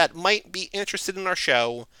someone that might be interested in our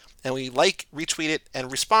show, and we retweet it,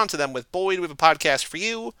 and respond to them with, boy, do we have a podcast for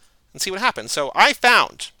you, and see what happens. So I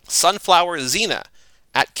found Sunflower Xena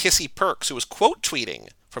at Kissy Perks, who was quote tweeting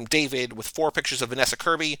from David with 4 pictures of Vanessa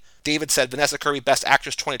Kirby. David said, Vanessa Kirby, Best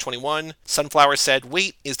Actress 2021. Sunflower said,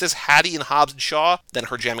 wait, is this Hattie and Hobbs and Shaw? Then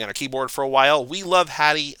her jamming on her keyboard for a while. We love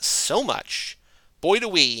Hattie so much. Boy, do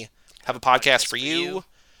we have a podcast for you.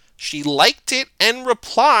 She liked it and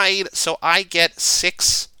replied, so I get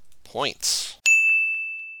 6 points.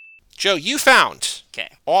 Joe, you found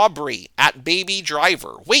Aubrey at Baby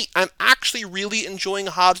Driver. Wait, I'm actually really enjoying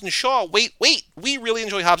Hobbs and Shaw. Wait, we really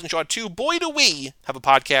enjoy Hobbs and Shaw too. Boy, do we have a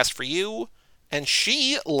podcast for you. And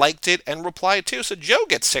she liked it and replied too, so Joe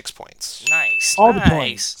gets 6 points. Nice. All the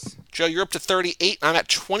points. Joe, you're up to 38, and I'm at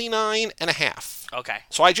 29.5. Okay.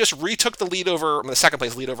 So I just retook the second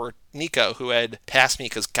place lead over Nico, who had passed me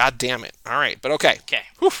because god damn it. All right, but okay. Okay.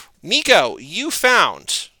 Whew. Nico, you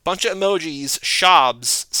found bunch of emojis,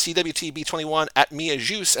 Shabs, CWTB21 at Mia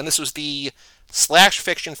Juice, and this was the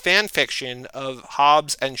 /fiction fan fiction of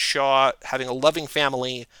Hobbs and Shaw having a loving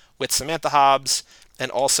family with Samantha Hobbs, and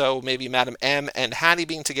also maybe Madam M and Hattie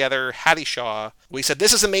being together, Hattie Shaw. We said,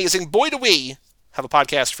 this is amazing. Boy, do we have a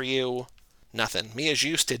podcast for you. Nothing. Mia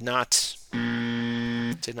Juice did not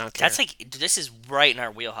care. That's this is right in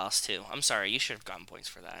our wheelhouse, too. I'm sorry, you should have gotten points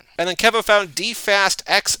for that. And then Kevo found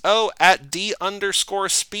DFastXO at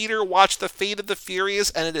D_Speeder. Watched The Fate of the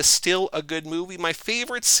Furious, and it is still a good movie. My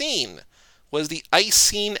favorite scene was the ice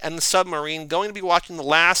scene and the submarine. Going to be watching the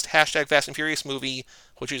last #Fast and Furious movie,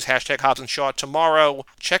 which is #Hobbs and Shaw tomorrow.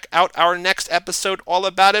 Check out our next episode all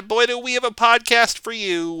about it. Boy, do we have a podcast for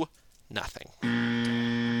you. Nothing.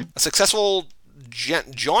 A successful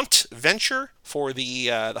jaunt venture for the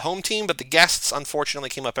home team, but the guests unfortunately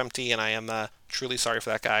came up empty, and I am truly sorry for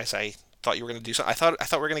that, guys. I thought you were going to do something. I thought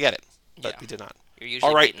we were going to get it, but we did not. You're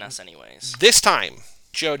usually beating us anyways. This time,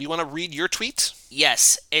 Joe, do you want to read your tweet?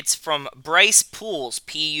 Yes, it's from Bryce Pools,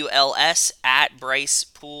 P-U-L-S, at Bryce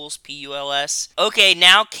Pools, P-U-L-S. Okay,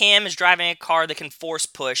 now Cam is driving a car that can force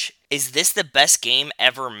push. Is this the best game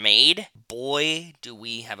ever made? Boy, do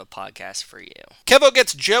we have a podcast for you. Kevo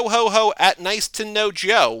gets Joe Ho Ho at Nice to Know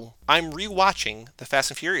Joe. I'm rewatching the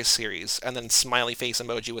Fast and Furious series, and then smiley face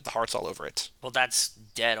emoji with the hearts all over it. Well, that's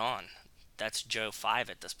dead on. That's Joe 5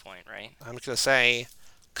 at this point, right? I'm just going to say,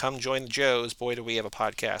 come join the Joes. Boy, do we have a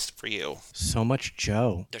podcast for you. So much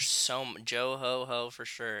Joe. There's Joe Ho Ho for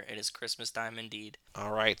sure. It is Christmas time indeed.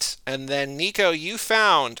 All right. And then, Nico, you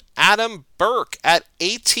found Adam Burke at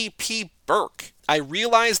ATP Burke. I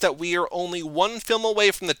realized that we are only one film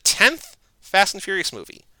away from the 10th Fast and Furious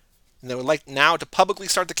movie. And they would like now to publicly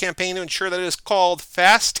start the campaign to ensure that it is called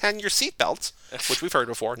Fast 10 Your Seatbelts, which we've heard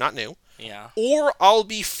before, not new. Yeah. Or I'll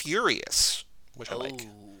Be Furious, which I like.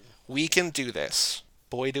 We can do this.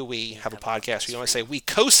 Boy, do we have a podcast. We want to say we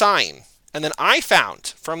co-sign. And then I found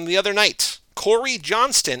from the other night, Corey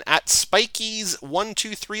Johnston at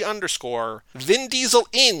Spikies123_, Vin Diesel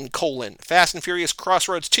in, Fast and Furious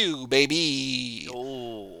Crossroads 2, baby.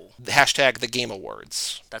 Oh. Hashtag the Game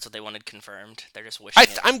Awards. That's what they wanted confirmed. They're just wishing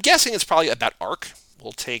I'm guessing it's probably about ARC.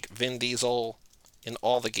 We'll take Vin Diesel in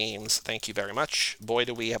all the games. Thank you very much. Boy,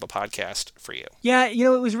 do we have a podcast for you. Yeah,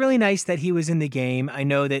 it was really nice that he was in the game. I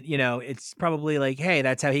know that, it's probably like, hey,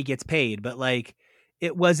 that's how he gets paid. But,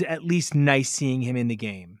 it was at least nice seeing him in the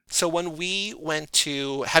game. So when we went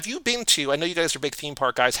to, have you been to, I know you guys are big theme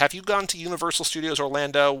park guys, have you gone to Universal Studios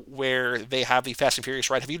Orlando where they have the Fast and Furious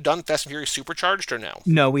ride? Have you done Fast and Furious Supercharged or no?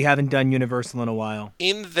 No, we haven't done Universal in a while.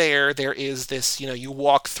 In there is this, you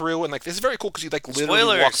walk through and this is very cool because you literally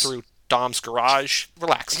Spoilers. walk through Dom's garage.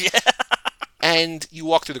 Relax. Yeah. And you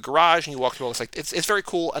walk through the garage and you walk through all this, it's very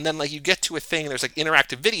cool. And then you get to a thing and there's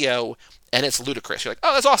interactive video and it's ludicrous. You're like,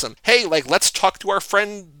 oh, that's awesome. Hey, let's talk to our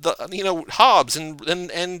friend, Hobbs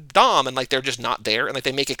and Dom. And they're just not there. And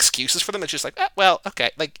they make excuses for them. It's just well,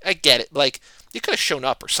 okay. I get it. You could have shown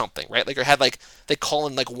up or something, right? Or had they call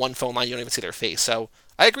in one phone line. You don't even see their face. So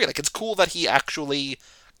I agree. It's cool that he actually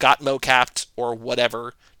got mocapped or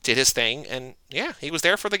whatever, did his thing. And yeah, he was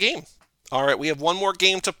there for the game. All right, we have one more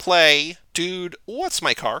game to play. Dude, what's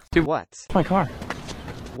my car? Dude, what? It's my car.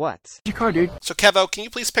 What? Your car, dude. So, Kevo, can you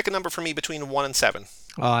please pick a number for me between 1 and 7?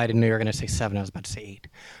 Oh, I didn't know you were going to say 7. I was about to say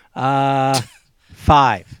 8.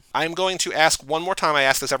 5. I'm going to ask one more time. I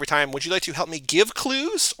ask this every time. Would you like to help me give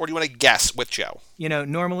clues, or do you want to guess with Joe?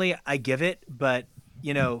 Normally I give it, but,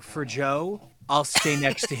 for Joe, I'll stay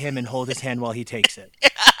next to him and hold his hand while he takes it.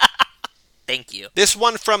 Thank you. This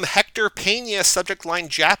one from Hector Pena, subject line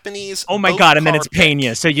Japanese. Oh my God, and then it's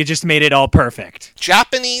Pena, so you just made it all perfect.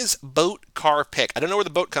 Japanese boat car pick. I don't know where the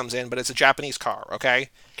boat comes in, but it's a Japanese car, okay?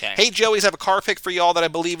 Okay. Hey, Joey's have a car pick for y'all that I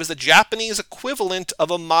believe is the Japanese equivalent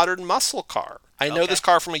of a modern muscle car. I know this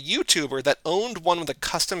car from a YouTuber that owned one with a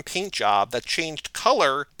custom paint job that changed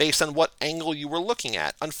color based on what angle you were looking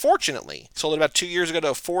at. Unfortunately, sold it about 2 years ago to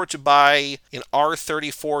afford to buy an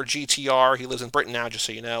R34 GTR. He lives in Britain now, just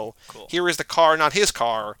so you know. Cool. Here is the car, not his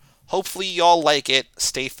car. Hopefully y'all like it.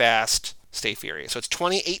 Stay fast, stay furious. So it's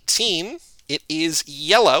 2018. It is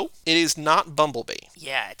yellow. It is not Bumblebee.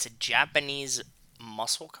 Yeah, it's a Japanese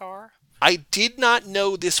muscle car. I did not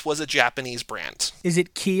know this was a Japanese brand. Is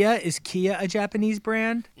it Kia? Is Kia a Japanese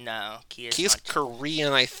brand? No, Kia's Kia's not.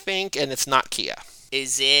 Korean, I think, and it's not Kia.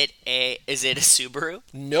 Is it a Subaru?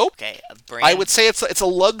 Nope. Okay, a brand. I would say it's a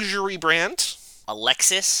luxury brand. A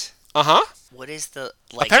Lexus. Uh-huh. What is the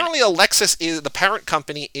Apparently, a Lexus is the parent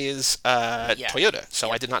company is Toyota.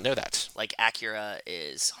 So I did not know that. Acura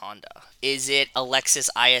is Honda. Is it a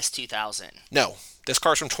Lexus IS 2000? No, this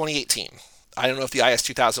car's from 2018. I don't know if the IS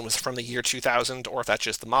 2000 was from the year 2000 or if that's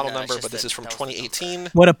just the model number, but this is from 2018.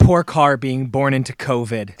 What a poor car being born into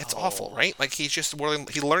COVID. It's awful, right? He's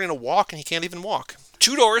learning to walk and he can't even walk.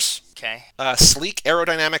 2 doors. Okay. Sleek,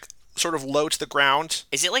 aerodynamic, sort of low to the ground.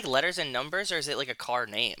 Is it letters and numbers or is it a car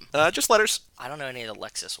name? Just letters. I don't know any of the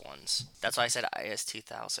Lexus ones. That's why I said IS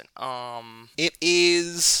 2000. It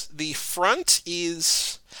is, the front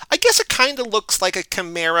is, I guess it kind of looks like a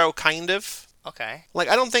Camaro, kind of. Okay.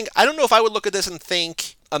 I don't know if I would look at this and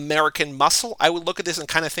think American muscle. I would look at this and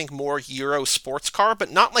kind of think more Euro sports car,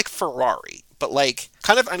 but not like Ferrari. But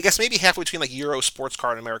kind of, I guess maybe halfway between Euro sports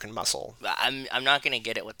car and American muscle. I'm not gonna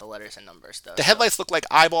get it with the letters and numbers though. The headlights look like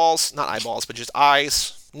eyeballs, not eyeballs, but just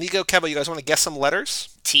eyes. Nico, Kevo, you guys want to guess some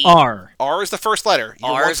letters? T. R. R is the first letter.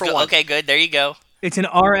 You're R one is for one. Okay, good. There you go. It's an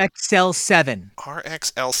RXL7.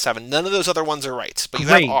 RXL7. None of those other ones are right, but you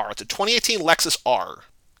Great. have R. It's a 2018 Lexus R.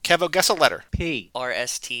 Kevo, guess a letter. P.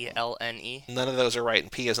 RSTLNE. None of those are right,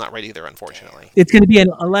 and P is not right either, unfortunately. It's going to be an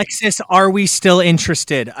Alexis. Are we still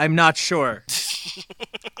interested? I'm not sure.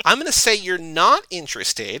 I'm going to say you're not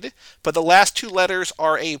interested, but the last 2 letters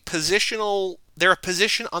are a positional. They're a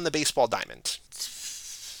position on the baseball diamond.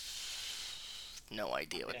 No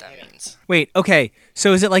idea what that means. Wait, okay.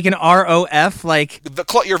 So is it like an ROF?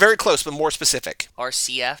 You're very close, but more specific.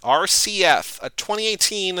 RCF. RCF, a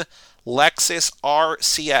 2018 Lexus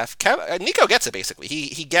RCF. Nico gets it, basically.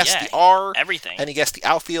 He guessed the R. Everything. And he guessed the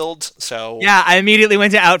outfield, so... Yeah, I immediately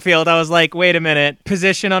went to outfield. I was like, wait a minute.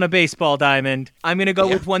 Position on a baseball diamond. I'm going to go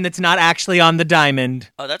with one that's not actually on the diamond.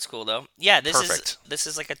 Oh, that's cool, though. Yeah, this Perfect.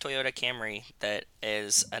 is like a Toyota Camry that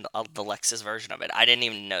is the Lexus version of it. I didn't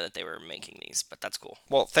even know that they were making these, but that's cool.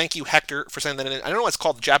 Well, thank you, Hector, for saying that. I don't know why it's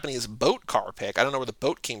called the Japanese boat car pick. I don't know where the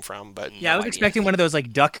boat came from, but... Yeah, I was expecting one of those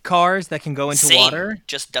duck cars that can go into water.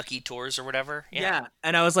 Just Ducky Tours or whatever. Yeah,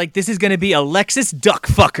 and I was like, this is going to be a Lexus duck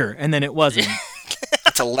fucker, and then it wasn't.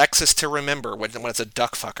 It's Alexis to remember when it's a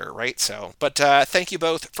duck fucker, right? So, but thank you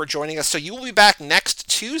both for joining us. So you will be back next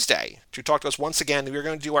Tuesday to talk to us once again. We're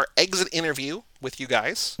going to do our exit interview with you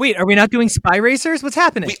guys. Wait, are we not doing Spy Racers? What's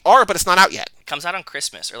happening? We are, but it's not out yet. It comes out on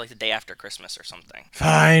Christmas or like the day after Christmas or something.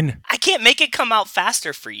 Fine. I can't make it come out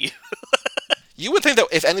faster for you. You would think that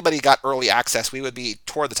if anybody got early access, we would be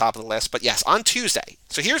toward the top of the list. But yes, on Tuesday.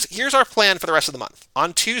 So here's our plan for the rest of the month.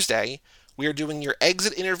 On Tuesday, we are doing your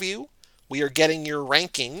exit interview. We are getting your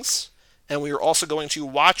rankings. And we are also going to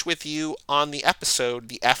watch with you on the episode,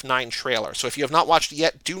 the F9 trailer. So if you have not watched it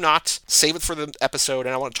yet, do not. Save it for the episode.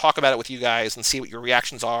 And I want to talk about it with you guys and see what your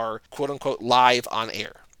reactions are, quote unquote, live on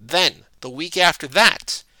air. Then, the week after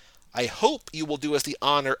that, I hope you will do us the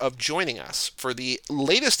honor of joining us for the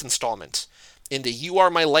latest installment into You Are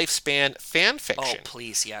My Lifespan fan fiction. Oh,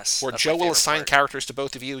 please, yes. Where That's Joe my will favorite assign part. characters to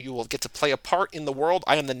both of you. You will get to play a part in the world.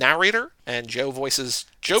 I am the narrator, and Joe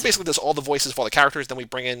basically does all the voices for all the characters. Then we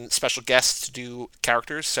bring in special guests to do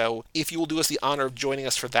characters. So if you will do us the honor of joining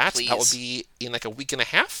us for that, Please. that will be in like a week and a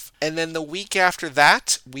half. And then the week after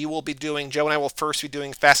that, we will be doing, Joe and I will first be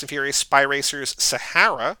doing Fast and Furious Spy Racers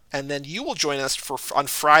Sahara. And then you will join us on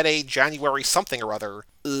Friday, January something or other.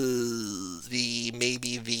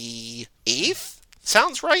 Maybe the 8th?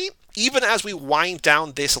 Sounds right. Even as we wind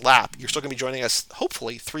down this lap, you're still going to be joining us,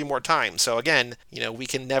 hopefully, 3 more times. So again, we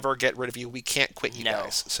can never get rid of you. We can't quit you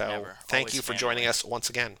guys. So never. Thank Always you for family. joining us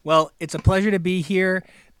once again. Well, it's a pleasure to be here.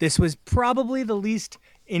 This was probably the least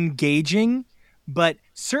engaging, but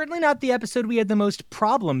certainly not the episode we had the most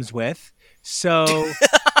problems with. So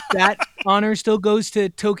that honor still goes to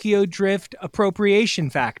Tokyo Drift appropriation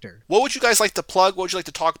factor. What would you guys like to plug? What would you like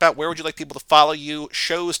to talk about? Where would you like people to follow you?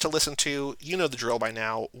 Shows to listen to? You know the drill by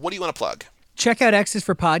now. What do you want to plug? Check out X's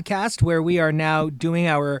for Podcast, where we are now doing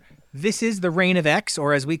our This is the Reign of X,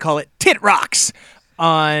 or as we call it, Tit Rocks,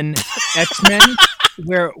 on X-Men,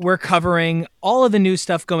 where we're covering all of the new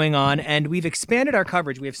stuff going on, and we've expanded our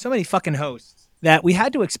coverage. We have so many fucking hosts that we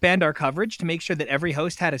had to expand our coverage to make sure that every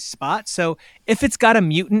host had a spot. So if it's got a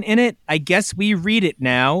mutant in it, I guess we read it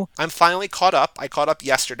now. I'm finally caught up. I caught up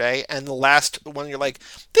yesterday, and the last one you're like,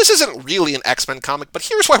 this isn't really an X-Men comic, but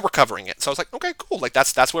here's why we're covering it. So I was like, okay, cool. Like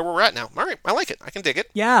that's where we're at now. All right, I like it. I can dig it.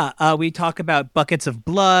 Yeah, we talk about buckets of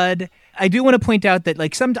blood. I do want to point out that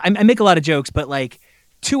I make a lot of jokes, but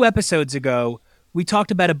 2 episodes ago, we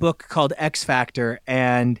talked about a book called X Factor,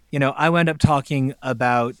 and, I wound up talking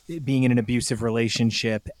about being in an abusive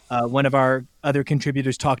relationship. One of our other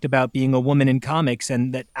contributors talked about being a woman in comics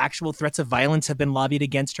and that actual threats of violence have been lobbied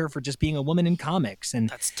against her for just being a woman in comics. And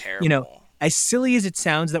That's terrible. As silly as it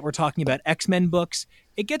sounds that we're talking about X-Men books,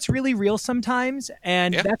 it gets really real sometimes,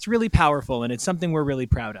 and that's really powerful, and it's something we're really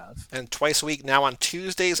proud of. And twice a week now on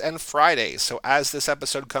Tuesdays and Fridays. So as this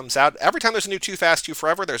episode comes out, every time there's a new Too Fast, Too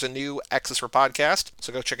Forever, there's a new X's for Podcast.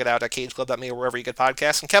 So go check it out at cageclub.me or wherever you get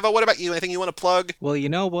podcasts. And Kevo, what about you? Anything you want to plug? Well, you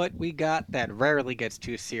know what we got that rarely gets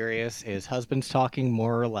too serious is Husbands Talking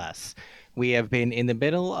More or Less. We have been in the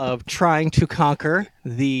middle of trying to conquer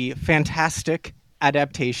the fantastic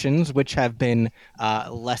adaptations, which have been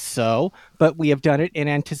less so, but we have done it in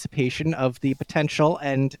anticipation of the potential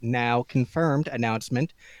and now confirmed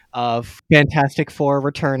announcement of Fantastic Four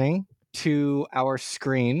returning to our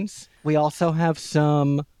screens. We also have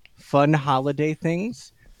some fun holiday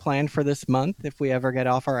things planned for this month if we ever get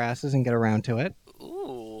off our asses and get around to it.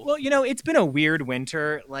 Ooh. Well, it's been a weird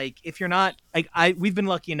winter. If you're not we've been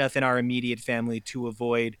lucky enough in our immediate family to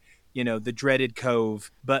avoid, the dreaded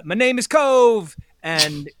Cove, but my name is Cove,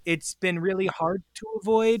 and it's been really hard to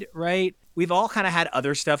avoid, right? We've all kind of had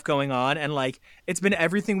other stuff going on, and it's been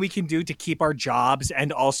everything we can do to keep our jobs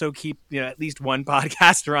and also keep, at least one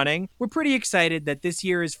podcast running. We're pretty excited that this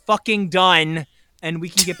year is fucking done and we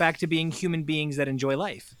can get back to being human beings that enjoy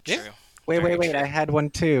life. True. Wait, I had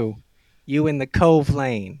one too. You in the Cove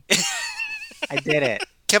Lane. I did it.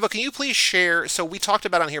 Kevo, can you please share, so we talked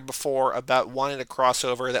about on here before about wanting to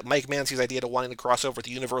crossover, that Mike Mancy's idea to wanting to cross over with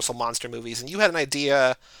the Universal Monster movies, and you had an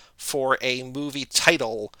idea for a movie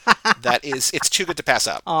title that it's too good to pass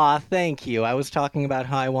up. Aw, thank you. I was talking about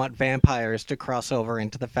how I want vampires to cross over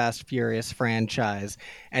into the Fast Furious franchise,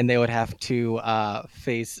 and they would have to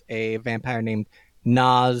face a vampire named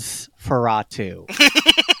Nosferatu.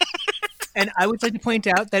 And I would like to point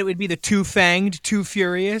out that it would be the Two-Fanged, Too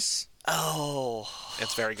Furious. Oh.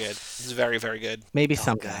 It's very good. It's very, very good. Maybe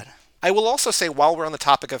someday. God. I will also say, while we're on the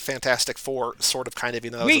topic of Fantastic Four, sort of, kind of,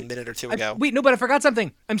 that was a minute or two ago. No, but I forgot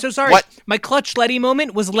something. I'm so sorry. What? My Clutch Letty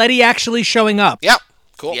moment was Letty actually showing up. Yeah,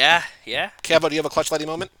 cool. Yeah. Kevo, do you have a Clutch Letty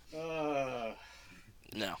moment?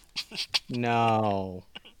 No. No.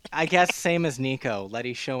 I guess same as Nico,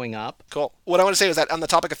 Letty showing up. Cool. What I want to say is that on the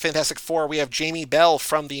topic of Fantastic Four, we have Jamie Bell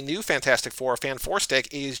from the new Fantastic Four, Fan Four Stick,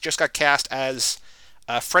 is just got cast as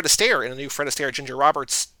Fred Astaire in a new Fred Astaire Ginger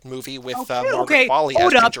Roberts movie with Margaret Qualley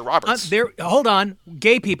as Ginger Roberts. Hold on.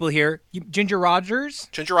 Gay people here. Ginger Rogers?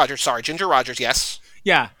 Ginger Rogers, yes.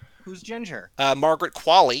 Yeah. Who's Ginger? Margaret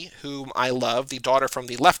Qualley, whom I love, the daughter from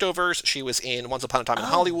The Leftovers. She was in Once Upon a Time in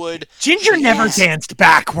Hollywood. Ginger never danced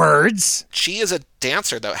backwards. She is a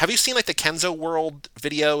dancer, though. Have you seen like the Kenzo World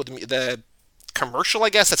video, the commercial, I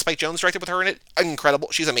guess, that Spike Jonze directed with her in it? Incredible.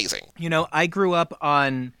 She's amazing. You know, I grew up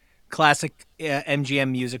on classic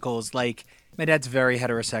MGM musicals. Like, my dad's very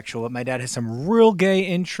heterosexual, but my dad has some real gay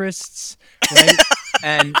interests, right?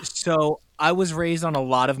 And so I was raised on a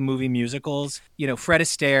lot of movie musicals. You know, Fred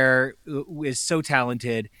Astaire is so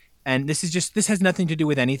talented, and this has nothing to do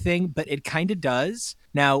with anything, but it kind of does.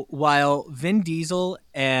 Now, while Vin Diesel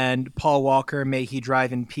and Paul Walker, may he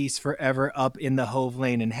drive in peace forever up in the Hove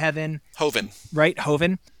Lane in heaven. Hoven.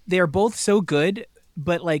 They are both so good,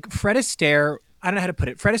 but like Fred Astaire, I don't know how to put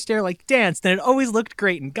it. Fred Astaire like danced, and it always looked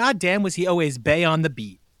great, and goddamn was he always bay on the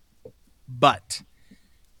beat. But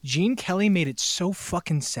Gene Kelly made it so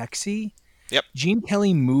fucking sexy. Yep. Gene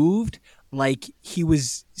Kelly moved like he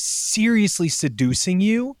was seriously seducing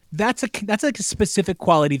you. That's like a specific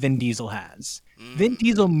quality Vin Diesel has. Vin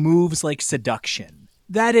Diesel moves like seduction.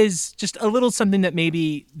 That is just a little something that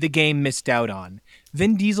maybe the game missed out on.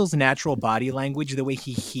 Vin Diesel's natural body language, the way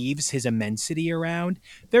he heaves his immensity around,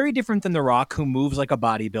 very different than The Rock, who moves like a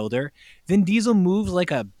bodybuilder. Vin Diesel moves like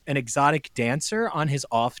an exotic dancer on his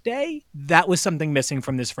off day. That was something missing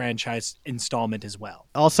from this franchise installment as well.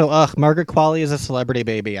 Also, Margaret Qualley is a celebrity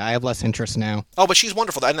baby. I have less interest now. Oh, but she's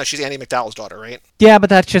wonderful. I know she's Andie MacDowell's daughter, right? Yeah, but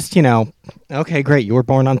that's just, okay, great. You were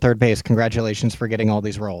born on third base. Congratulations for getting all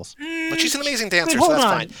these roles. But she's an amazing dancer, so that's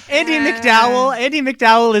fine. Andie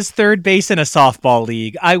MacDowell is third base in a softball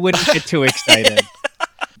league. I wouldn't get too excited.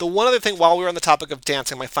 The one other thing, while we were on the topic of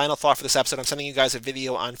dancing, my final thought for this episode, I'm sending you guys a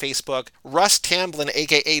video on Facebook. Russ Tamblyn,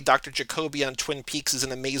 a.k.a. Dr. Jacoby on Twin Peaks, is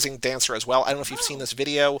an amazing dancer as well. I don't know if you've seen this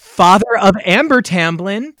video. Father of Amber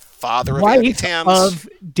Tamblyn. Father of Andy Tams. Of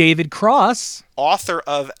David Cross. Author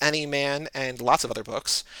of Any Man and lots of other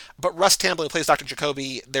books. But Russ Tamblyn, who plays Dr.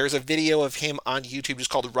 Jacoby, there's a video of him on YouTube just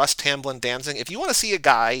called Russ Tamblyn Dancing. If you want to see a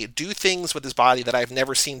guy do things with his body that I've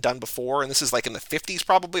never seen done before, and this is like in the 50s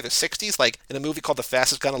probably, the 60s, like in a movie called The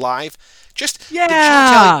Fastest Gun Alive, just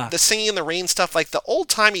the singing in the rain stuff, like the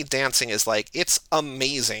old-timey dancing is like, it's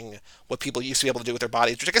amazing what people used to be able to do with their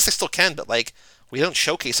bodies, which I guess they still can, but like, we don't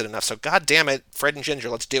showcase it enough, so god damn it, Fred and Ginger,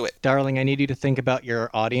 let's do it. Darling, I need you to think about your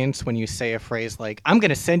audience when you say a phrase like, I'm going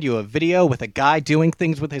to send you a video with a guy doing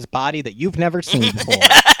things with his body that you've never seen before.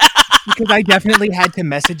 Because I definitely had to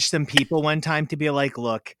message some people one time to be like,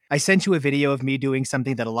 look, I sent you a video of me doing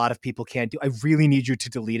something that a lot of people can't do. I really need you to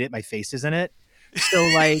delete it. My face is in it. So,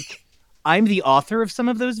 like, I'm the author of some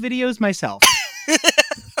of those videos myself.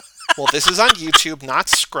 Well, this is on YouTube, not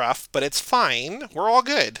Scruff, but it's fine. We're all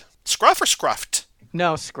good. Scruff or Scruffed?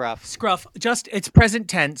 No, Scruff. Scruff. Just, it's present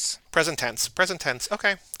tense. Present tense.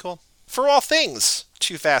 Okay, cool. For all things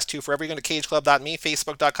Too Fast, Too Forever, you go to cageclub.me,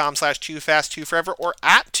 facebook.com/TooFast2Forever, or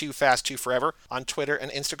at TooFast2Forever on Twitter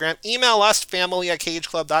and Instagram. Email us,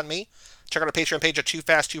 family@cageclub.me. Check out our Patreon page at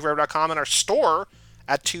TooFast2Forever.com and our store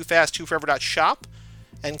at TooFast2Forever.shop.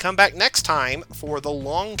 And come back next time for the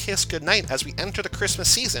long kiss goodnight as we enter the Christmas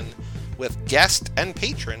season with guest and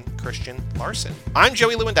patron Christian Larson. I'm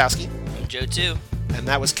Joey Lewandowski. I'm Joe too. And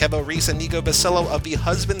that was Kevo Reese and Nico Basillo of the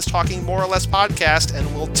Husbands Talking More or Less podcast,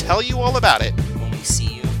 and we'll tell you all about it